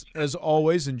 thanks as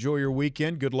always. Enjoy your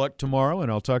weekend. Good luck tomorrow,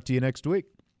 and I'll talk to you next week.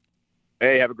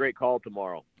 Hey, have a great call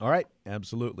tomorrow. All right,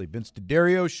 absolutely. Vince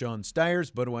D'Addario, Sean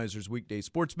Stiers, Budweiser's Weekday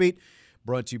Sports Beat,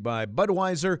 brought to you by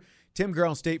Budweiser, Tim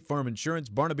Growl State Farm Insurance,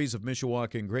 Barnaby's of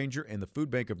Mishawaka and Granger, and the Food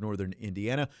Bank of Northern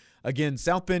Indiana. Again,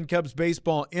 South Bend Cubs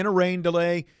baseball in a rain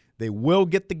delay. They will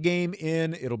get the game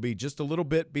in. It'll be just a little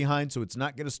bit behind, so it's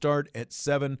not going to start at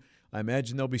 7. I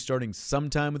imagine they'll be starting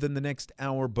sometime within the next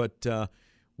hour, but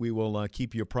we will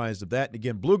keep you apprised of that. And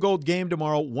again, Blue Gold game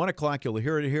tomorrow, 1 o'clock. You'll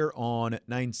hear it here on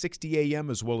 960 AM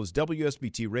as well as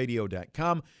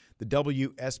WSBTradio.com, the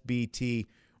WSBT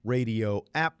Radio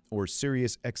app, or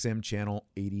Sirius XM Channel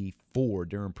 84.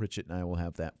 Darren Pritchett and I will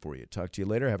have that for you. Talk to you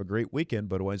later. Have a great weekend.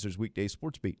 Budweiser's Weekday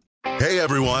Sports Beat. Hey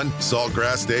everyone,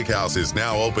 Saltgrass Steakhouse is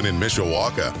now open in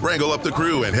Mishawaka. Wrangle up the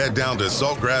crew and head down to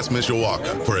Saltgrass,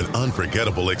 Mishawaka for an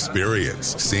unforgettable experience.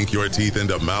 Sink your teeth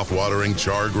into mouth-watering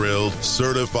char-grilled,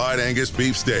 certified Angus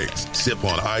beef steaks. Sip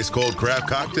on ice-cold craft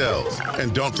cocktails.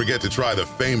 And don't forget to try the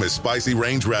famous spicy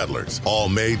range rattlers, all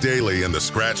made daily in the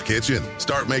Scratch Kitchen.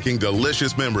 Start making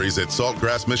delicious memories at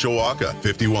Saltgrass, Mishawaka,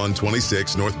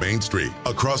 5126 North Main Street,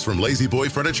 across from Lazy Boy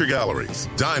Furniture Galleries.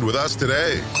 Dine with us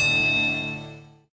today.